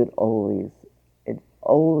 because it's always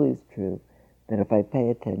true that if I pay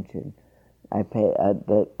attention,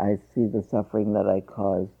 that I see the suffering that I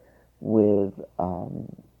cause with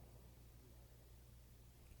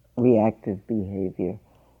reactive behavior,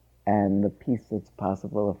 and the peace that's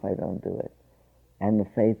possible if I don't do it, and the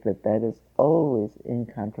faith that is always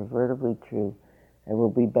incontrovertibly true. I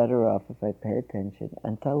will be better off if I pay attention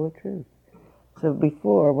and tell the truth. So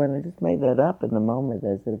before, when I just made that up in the moment,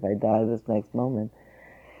 I said, if I die this next moment,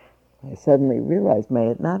 I suddenly realized, may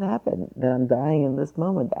it not happen, that I'm dying in this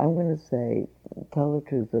moment. I'm going to say, tell the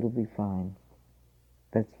truth, it'll be fine.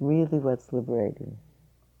 That's really what's liberating.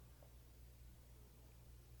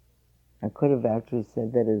 I could have actually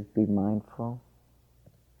said that as be mindful,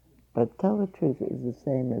 but tell the truth is the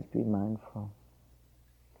same as be mindful.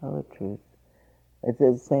 Tell the truth. It's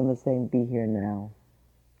the same as saying be here now.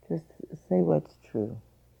 Just say what's true.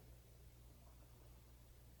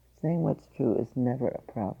 Saying what's true is never a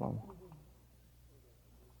problem.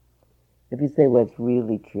 If you say what's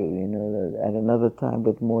really true, you know, at another time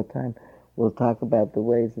with more time, we'll talk about the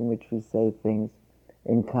ways in which we say things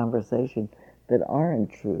in conversation that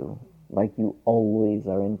aren't true, like you always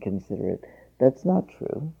are inconsiderate. That's not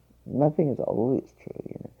true. Nothing is always true,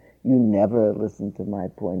 you know. you never listen to my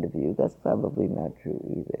point of view. That's probably not true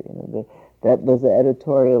either. That those are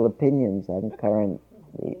editorial opinions on current,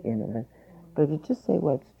 but to just say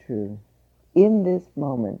what's true. In this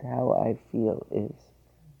moment, how I feel is.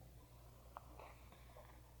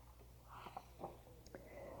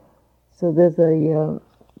 So there's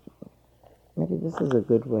maybe this is a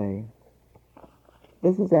good way.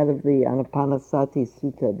 This is out of the Anapanasati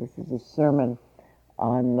Sutta. This is a sermon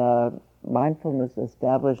on mindfulness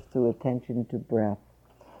established through attention to breath.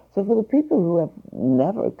 So for the people who have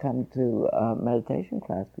never come to a meditation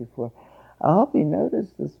class before, I hope you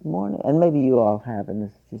noticed this morning, and maybe you all have, and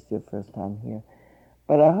this is just your first time here,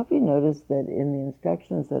 but I hope you noticed that in the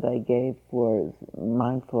instructions that I gave for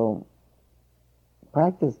mindful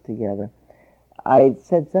practice together, I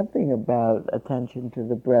said something about attention to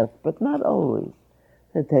the breath, but not always.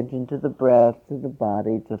 Attention to the breath, to the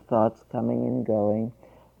body, to thoughts coming and going,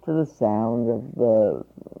 to the sound of the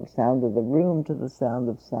room, to the sound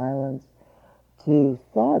of silence, to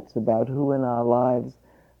thoughts about who in our lives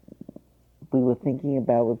we were thinking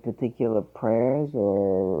about with particular prayers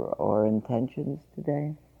or intentions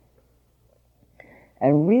today.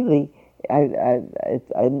 And really, I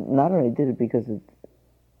not only did it because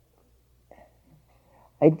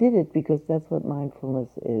I did it because that's what mindfulness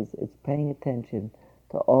is. It's paying attention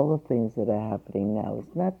to all the things that are happening now.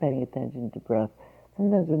 It's not paying attention to breath.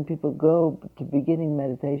 Sometimes when people go to beginning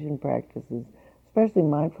meditation practices, especially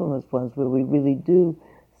mindfulness ones, where we really do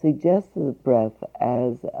suggest the breath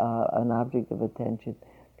as an object of attention,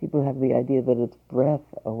 people have the idea that it's breath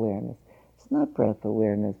awareness. It's not breath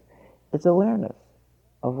awareness. It's awareness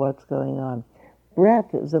of what's going on.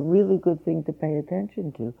 Breath is a really good thing to pay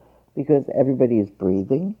attention to because everybody is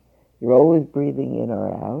breathing. You're always breathing in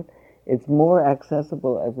or out. It's more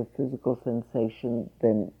accessible as a physical sensation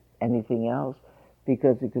than anything else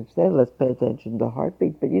because you could say, let's pay attention to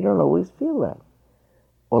heartbeat, but you don't always feel that.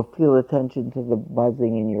 Or feel attention to the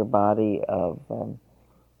buzzing in your body of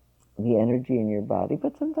the energy in your body,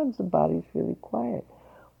 but sometimes the body's really quiet.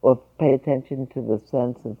 Or pay attention to the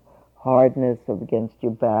sense of hardness against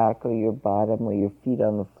your back or your bottom or your feet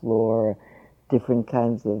on the floor, or different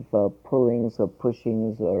kinds of pullings or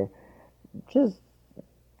pushings or just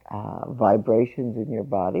vibrations in your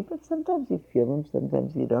body, but sometimes you feel them,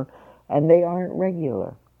 sometimes you don't, and they aren't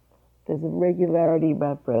regular. There's a regularity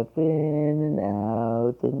about breath in and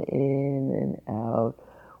out and in and out,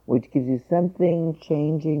 which gives you something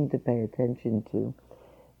changing to pay attention to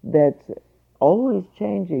that's always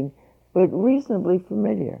changing, but reasonably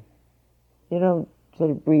familiar. You don't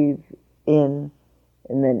sort of breathe in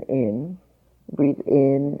and then in, breathe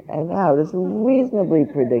in and out. It's reasonably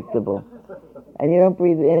predictable. And you don't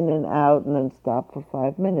breathe in and out and then stop for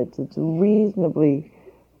 5 minutes. It's reasonably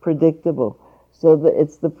predictable. So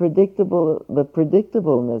it's the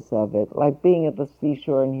predictableness of it, like being at the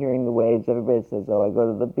seashore and hearing the waves. Everybody says, oh, I go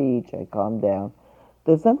to the beach, I calm down.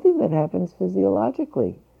 There's something that happens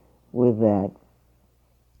physiologically with that.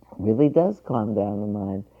 It really does calm down the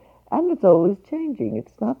mind. And it's always changing.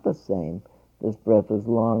 It's not the same. This breath is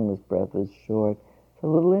long, this breath is short. It's a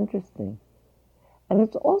little interesting. And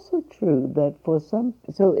it's also true that for some,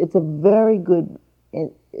 so it's a very good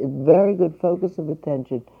focus of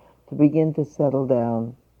attention to begin to settle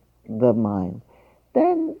down the mind.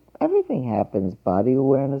 Then everything happens. Body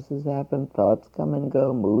awarenesses happen, thoughts come and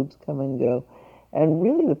go, moods come and go. And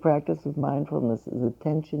really the practice of mindfulness is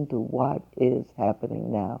attention to what is happening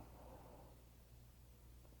now.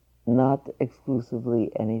 Not exclusively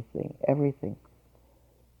anything, everything.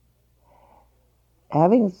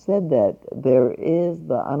 Having said that, there is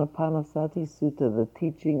the Anapanasati Sutta, the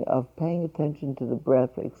teaching of paying attention to the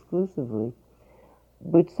breath exclusively,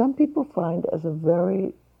 which some people find as a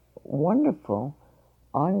very wonderful,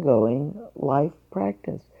 ongoing life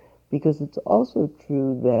practice. Because it's also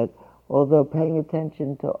true that although paying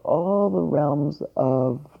attention to all the realms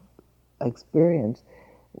of experience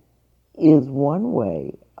is one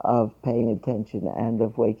way of paying attention and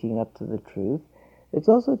of waking up to the truth, it's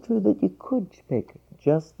also true that you could pick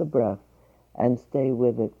just the breath and stay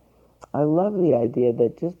with it. I love the idea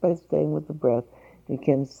that just by staying with the breath, you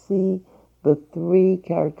can see the 3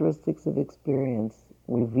 characteristics of experience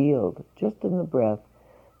revealed just in the breath.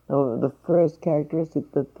 So the first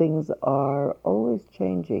characteristic, that things are always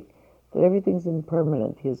changing, that everything's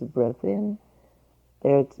impermanent. Here's a breath in,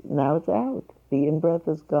 now it's out. The in-breath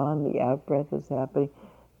is gone, the out-breath is happening.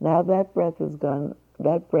 Now that breath is gone,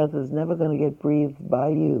 that breath is never going to get breathed by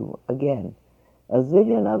you again. A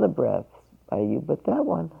zillion other breaths by you, but that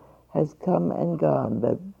one has come and gone.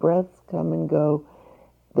 That breaths come and go.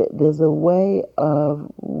 There's a way of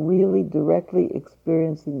really directly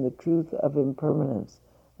experiencing the truth of impermanence,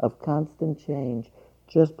 of constant change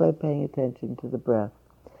just by paying attention to the breath.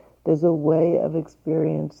 There's a way of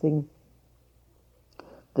experiencing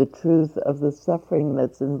the truth of the suffering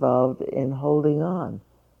that's involved in holding on,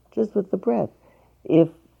 just with the breath. If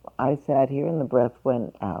I sat here and the breath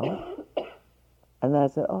went out, and then I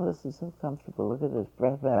said, oh, this is so comfortable, look at this,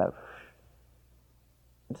 breath out.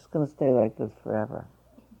 I'm just going to stay like this forever.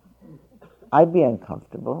 I'd be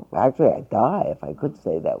uncomfortable. Actually, I'd die if I could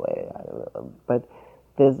stay that way. But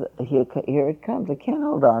here it comes. I can't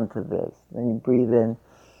hold on to this. Then you breathe in.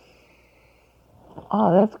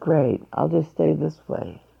 Oh, that's great. I'll just stay this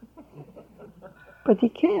way. But you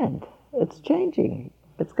can't. It's changing.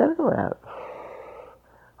 It's got to go out.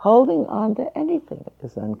 Holding on to anything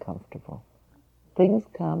is uncomfortable. Things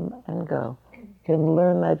come and go. You can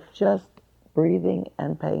learn that just breathing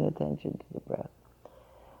and paying attention to the breath.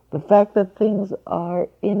 The fact that things are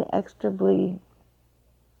inextricably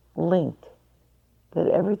linked, that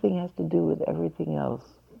everything has to do with everything else,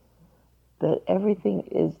 that everything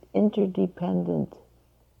is interdependent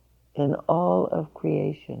in all of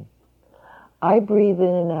creation. I breathe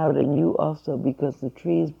in and out, and you also, because the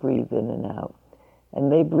trees breathe in and out,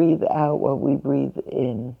 and they breathe out what we breathe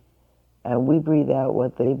in, and we breathe out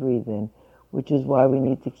what they breathe in, which is why we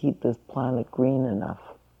need to keep this planet green enough.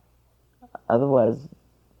 Otherwise,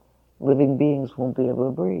 living beings won't be able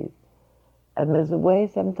to breathe. And there's a way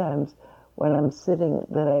sometimes when I'm sitting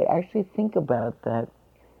that I actually think about that,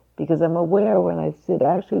 because I'm aware when I sit,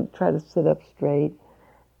 I actually try to sit up straight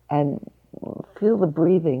and feel the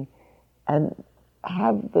breathing and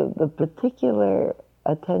have the particular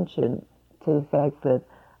attention to the fact that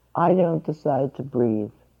I don't decide to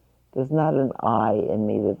breathe. There's not an I in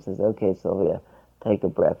me that says, okay, Sylvia, take a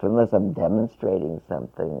breath, unless I'm demonstrating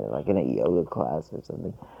something, like in a yoga class or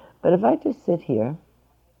something. But if I just sit here,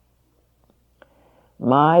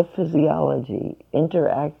 my physiology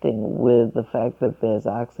interacting with the fact that there's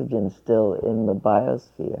oxygen still in the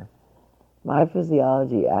biosphere, my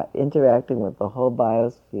physiology interacting with the whole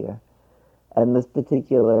biosphere, and this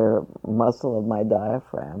particular muscle of my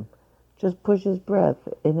diaphragm just pushes breath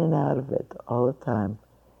in and out of it all the time,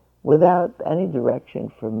 without any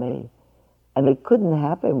direction from me. And it couldn't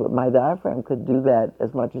happen, but my diaphragm could do that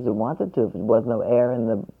as much as it wanted to. If there was no air in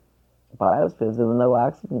the biosphere, if there was no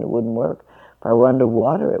oxygen, it wouldn't work. If I were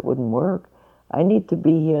underwater, it wouldn't work. I need to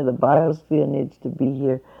be here, the biosphere needs to be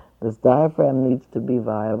here, this diaphragm needs to be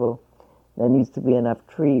viable, there needs to be enough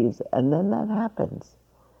trees, and then that happens.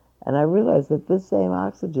 And I realized that this same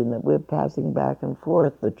oxygen that we're passing back and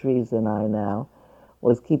forth, the trees and I now,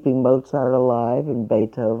 was keeping Mozart alive and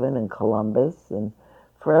Beethoven and Columbus, and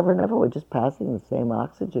forever and ever we're just passing the same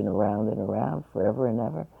oxygen around and around forever and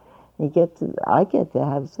ever. And I get to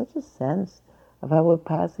have such a sense of how we're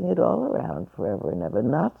passing it all around forever and ever,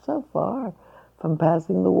 not so far from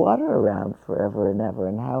passing the water around forever and ever,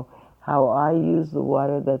 and how I use the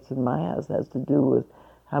water that's in my house has to do with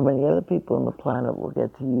how many other people on the planet will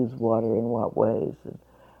get to use water in what ways, and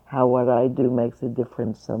how what I do makes a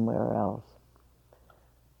difference somewhere else.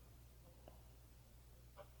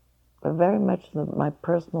 But very much my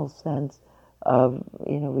personal sense of,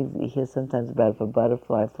 we hear sometimes about if a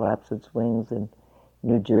butterfly flaps its wings in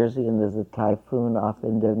New Jersey and there's a typhoon off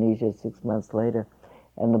Indonesia 6 months later,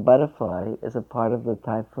 and the butterfly is a part of the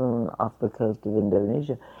typhoon off the coast of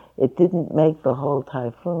Indonesia. It didn't make the whole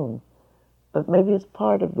typhoon, but maybe it's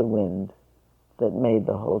part of the wind that made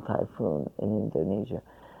the whole typhoon in Indonesia.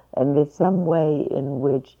 And there's some way in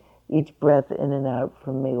which each breath in and out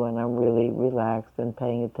from me, when I'm really relaxed and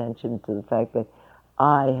paying attention to the fact that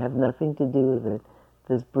I have nothing to do with it,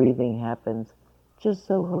 this breathing happens, just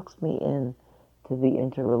so hooks me in to the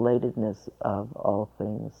interrelatedness of all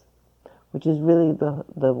things, which is really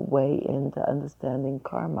the way into understanding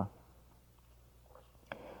karma.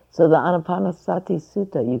 So the Anapanasati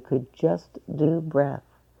Sutta, you could just do breath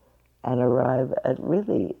and arrive at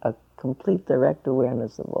really a complete direct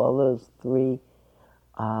awareness of all those three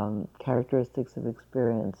characteristics of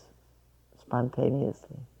experience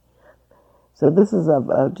spontaneously. So this is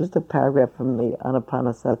just a paragraph from the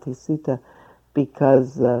Anapanasati Sutta,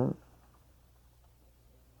 because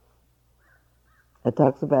it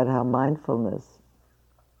talks about how mindfulness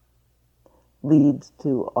leads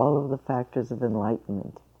to all of the factors of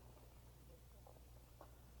enlightenment.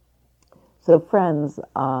 So friends,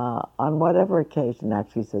 on whatever occasion,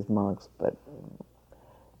 actually says monks, but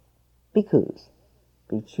bhikkhus,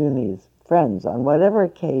 bhikshunis, friends, on whatever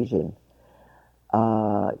occasion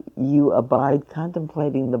you abide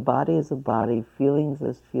contemplating the body as a body, feelings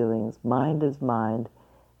as feelings, mind as mind,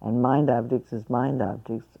 and mind objects as mind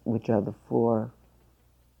objects, which are the four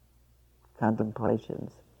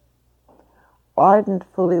contemplations. ardent,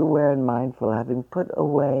 fully aware, and mindful, having put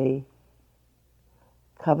away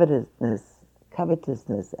covetousness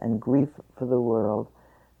and grief for the world,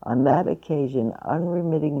 on that occasion,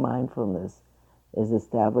 unremitting mindfulness is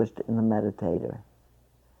established in the meditator.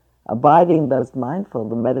 Abiding thus mindful,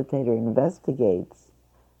 the meditator investigates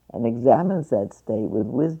and examines that state with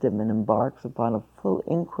wisdom and embarks upon a full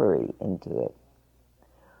inquiry into it.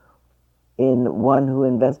 In one who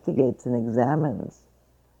investigates and examines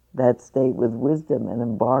that state with wisdom and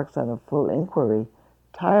embarks on a full inquiry,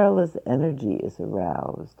 tireless energy is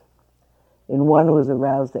aroused. In one who is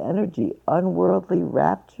aroused to energy, unworldly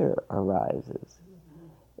rapture arises.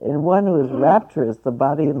 In one who is rapturous, the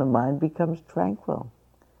body and the mind becomes tranquil.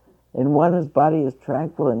 In one whose body is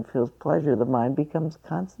tranquil and feels pleasure, the mind becomes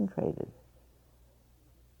concentrated.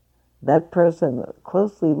 That person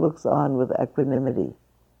closely looks on with equanimity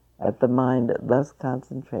at the mind thus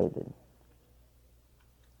concentrated.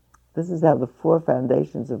 This is how the four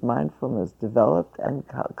foundations of mindfulness, developed and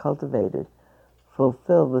cultivated,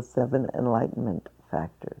 fulfill the 7 enlightenment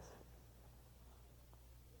factors.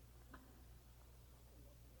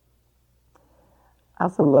 I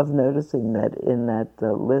also love noticing that in that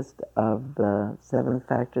list of the 7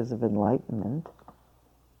 factors of enlightenment,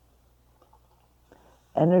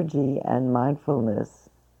 energy and mindfulness,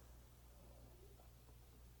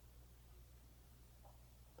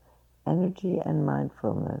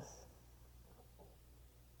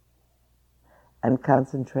 and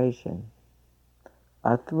concentration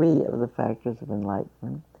are 3 of the factors of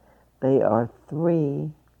enlightenment. They are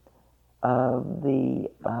 3 of the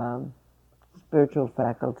spiritual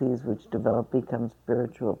faculties which develop, become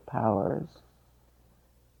spiritual powers.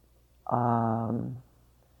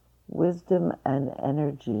 Wisdom and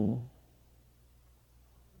energy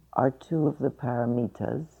are 2 of the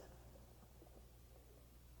paramitas.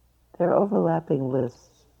 They're overlapping lists.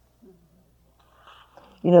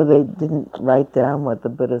 You know, they didn't write down what the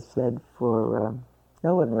Buddha said for,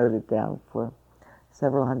 no one wrote it down for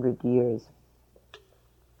several hundred years.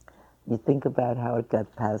 You think about how it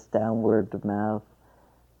got passed down word of mouth.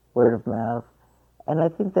 And I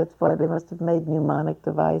think that's why they must have made mnemonic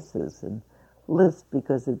devices and lists,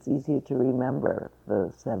 because it's easier to remember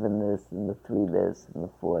the 7 this and the 3 this and the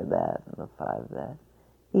 4 that and the 5 that.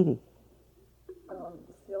 Edie.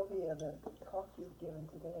 Sylvia, the talk you've given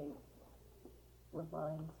today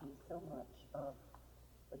reminds me so much of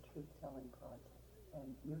the Truth-Telling Project.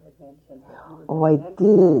 And you had mentioned that you were... Oh, I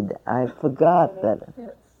did. I forgot that. It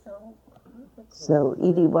fits so perfectly. So,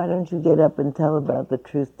 Edie, why don't you get up and tell about the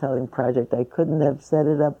Truth-Telling Project? I couldn't have set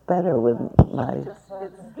it up better with my...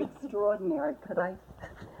 It's extraordinary. Could I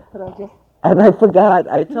just... And I forgot.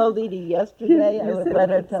 I told Edie yesterday I would let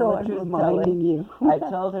her tell the reminding you. I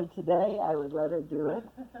told her today I would let her do it.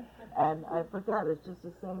 And I forgot. It's just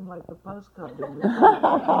the same like the postcard.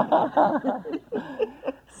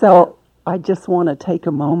 So I just want to take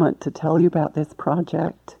a moment to tell you about this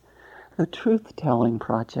project, the Truth-Telling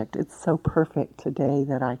Project. It's so perfect today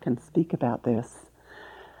that I can speak about this.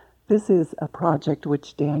 This is a project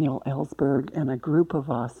which Daniel Ellsberg and a group of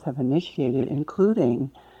us have initiated, including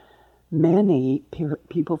many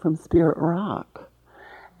people from Spirit Rock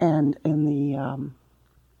and in the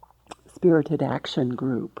Spirited Action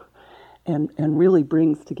group, and really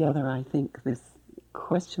brings together, I think, this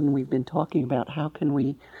question we've been talking about: how can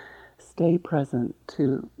we stay present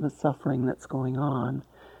to the suffering that's going on,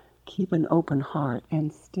 keep an open heart,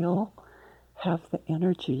 and still have the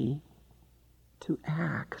energy to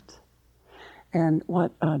act? And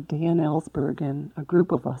what Dan Ellsberg and a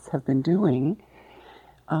group of us have been doing,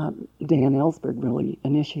 Dan Ellsberg really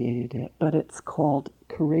initiated it, but it's called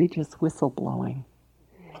Courageous Whistleblowing.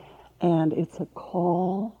 And it's a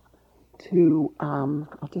call to,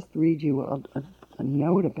 I'll just read you a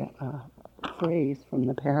note about a phrase from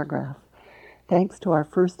the paragraph. Thanks to our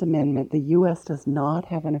First Amendment, the U.S. does not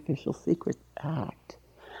have an official secret act.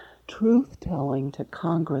 Truth-telling to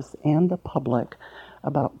Congress and the public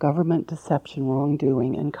about government deception,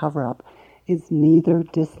 wrongdoing, and cover-up is neither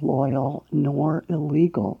disloyal nor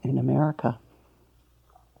illegal in America.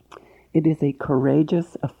 It is a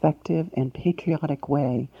courageous, effective, and patriotic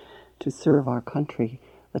way to serve our country.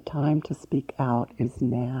 The time to speak out is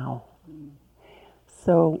now.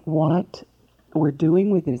 So what we're doing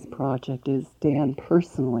with this project is, Dan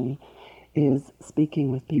personally is speaking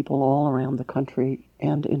with people all around the country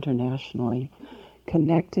and internationally,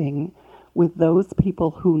 connecting with those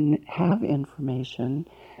people who have information,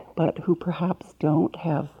 but who perhaps don't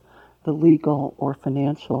have the legal or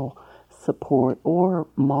financial support or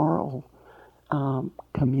moral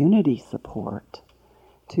community support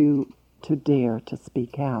to dare to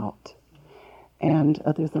speak out. And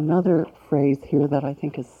there's another phrase here that I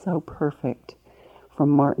think is so perfect from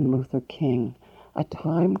Martin Luther King. A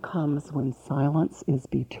time comes when silence is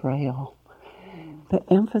betrayal. The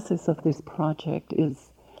emphasis of this project is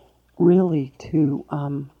really to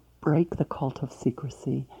break the cult of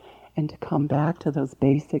secrecy and to come back to those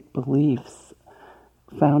basic beliefs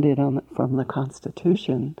founded from the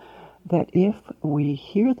Constitution, that if we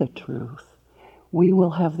hear the truth, we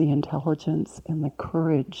will have the intelligence and the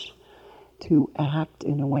courage to act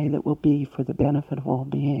in a way that will be for the benefit of all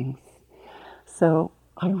beings. So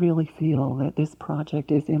I really feel that this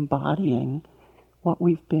project is embodying what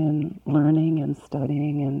we've been learning and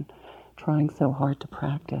studying and trying so hard to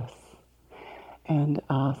practice. And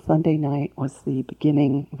Sunday night was the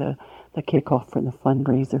beginning, the kickoff for the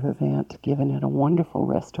fundraiser event given at a wonderful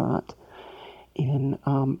restaurant in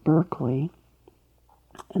Berkeley.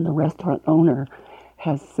 And the restaurant owner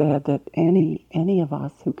has said that any of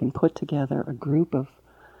us who can put together a group of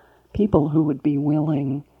people who would be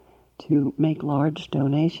willing to make large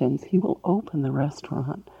donations, he will open the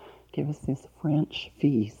restaurant, give us this French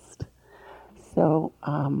feast. So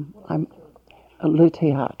I'm Le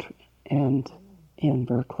Théâtre and in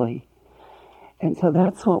Berkeley. And so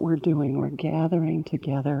that's what we're doing. We're gathering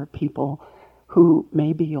together people who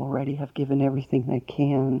maybe already have given everything they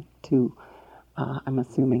can to, I'm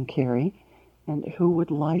assuming, Carrie, and who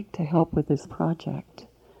would like to help with this project.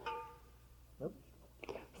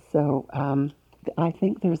 So I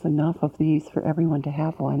think there's enough of these for everyone to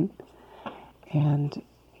have one, and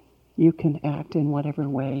you can act in whatever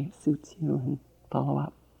way suits you and follow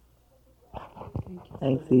up.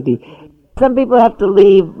 Thanks, Edie. Some people have to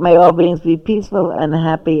leave. May all beings be peaceful and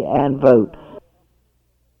happy, and vote.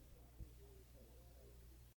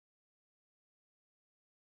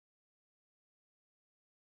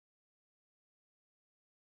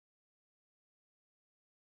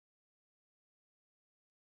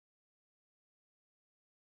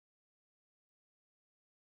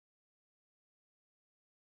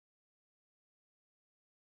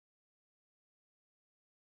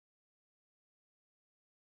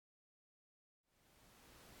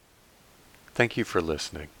 Thank you for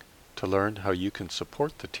listening. To learn how you can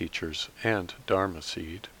support the teachers and Dharma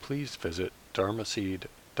Seed, please visit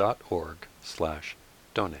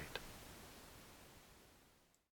dharmaseed.org/donate.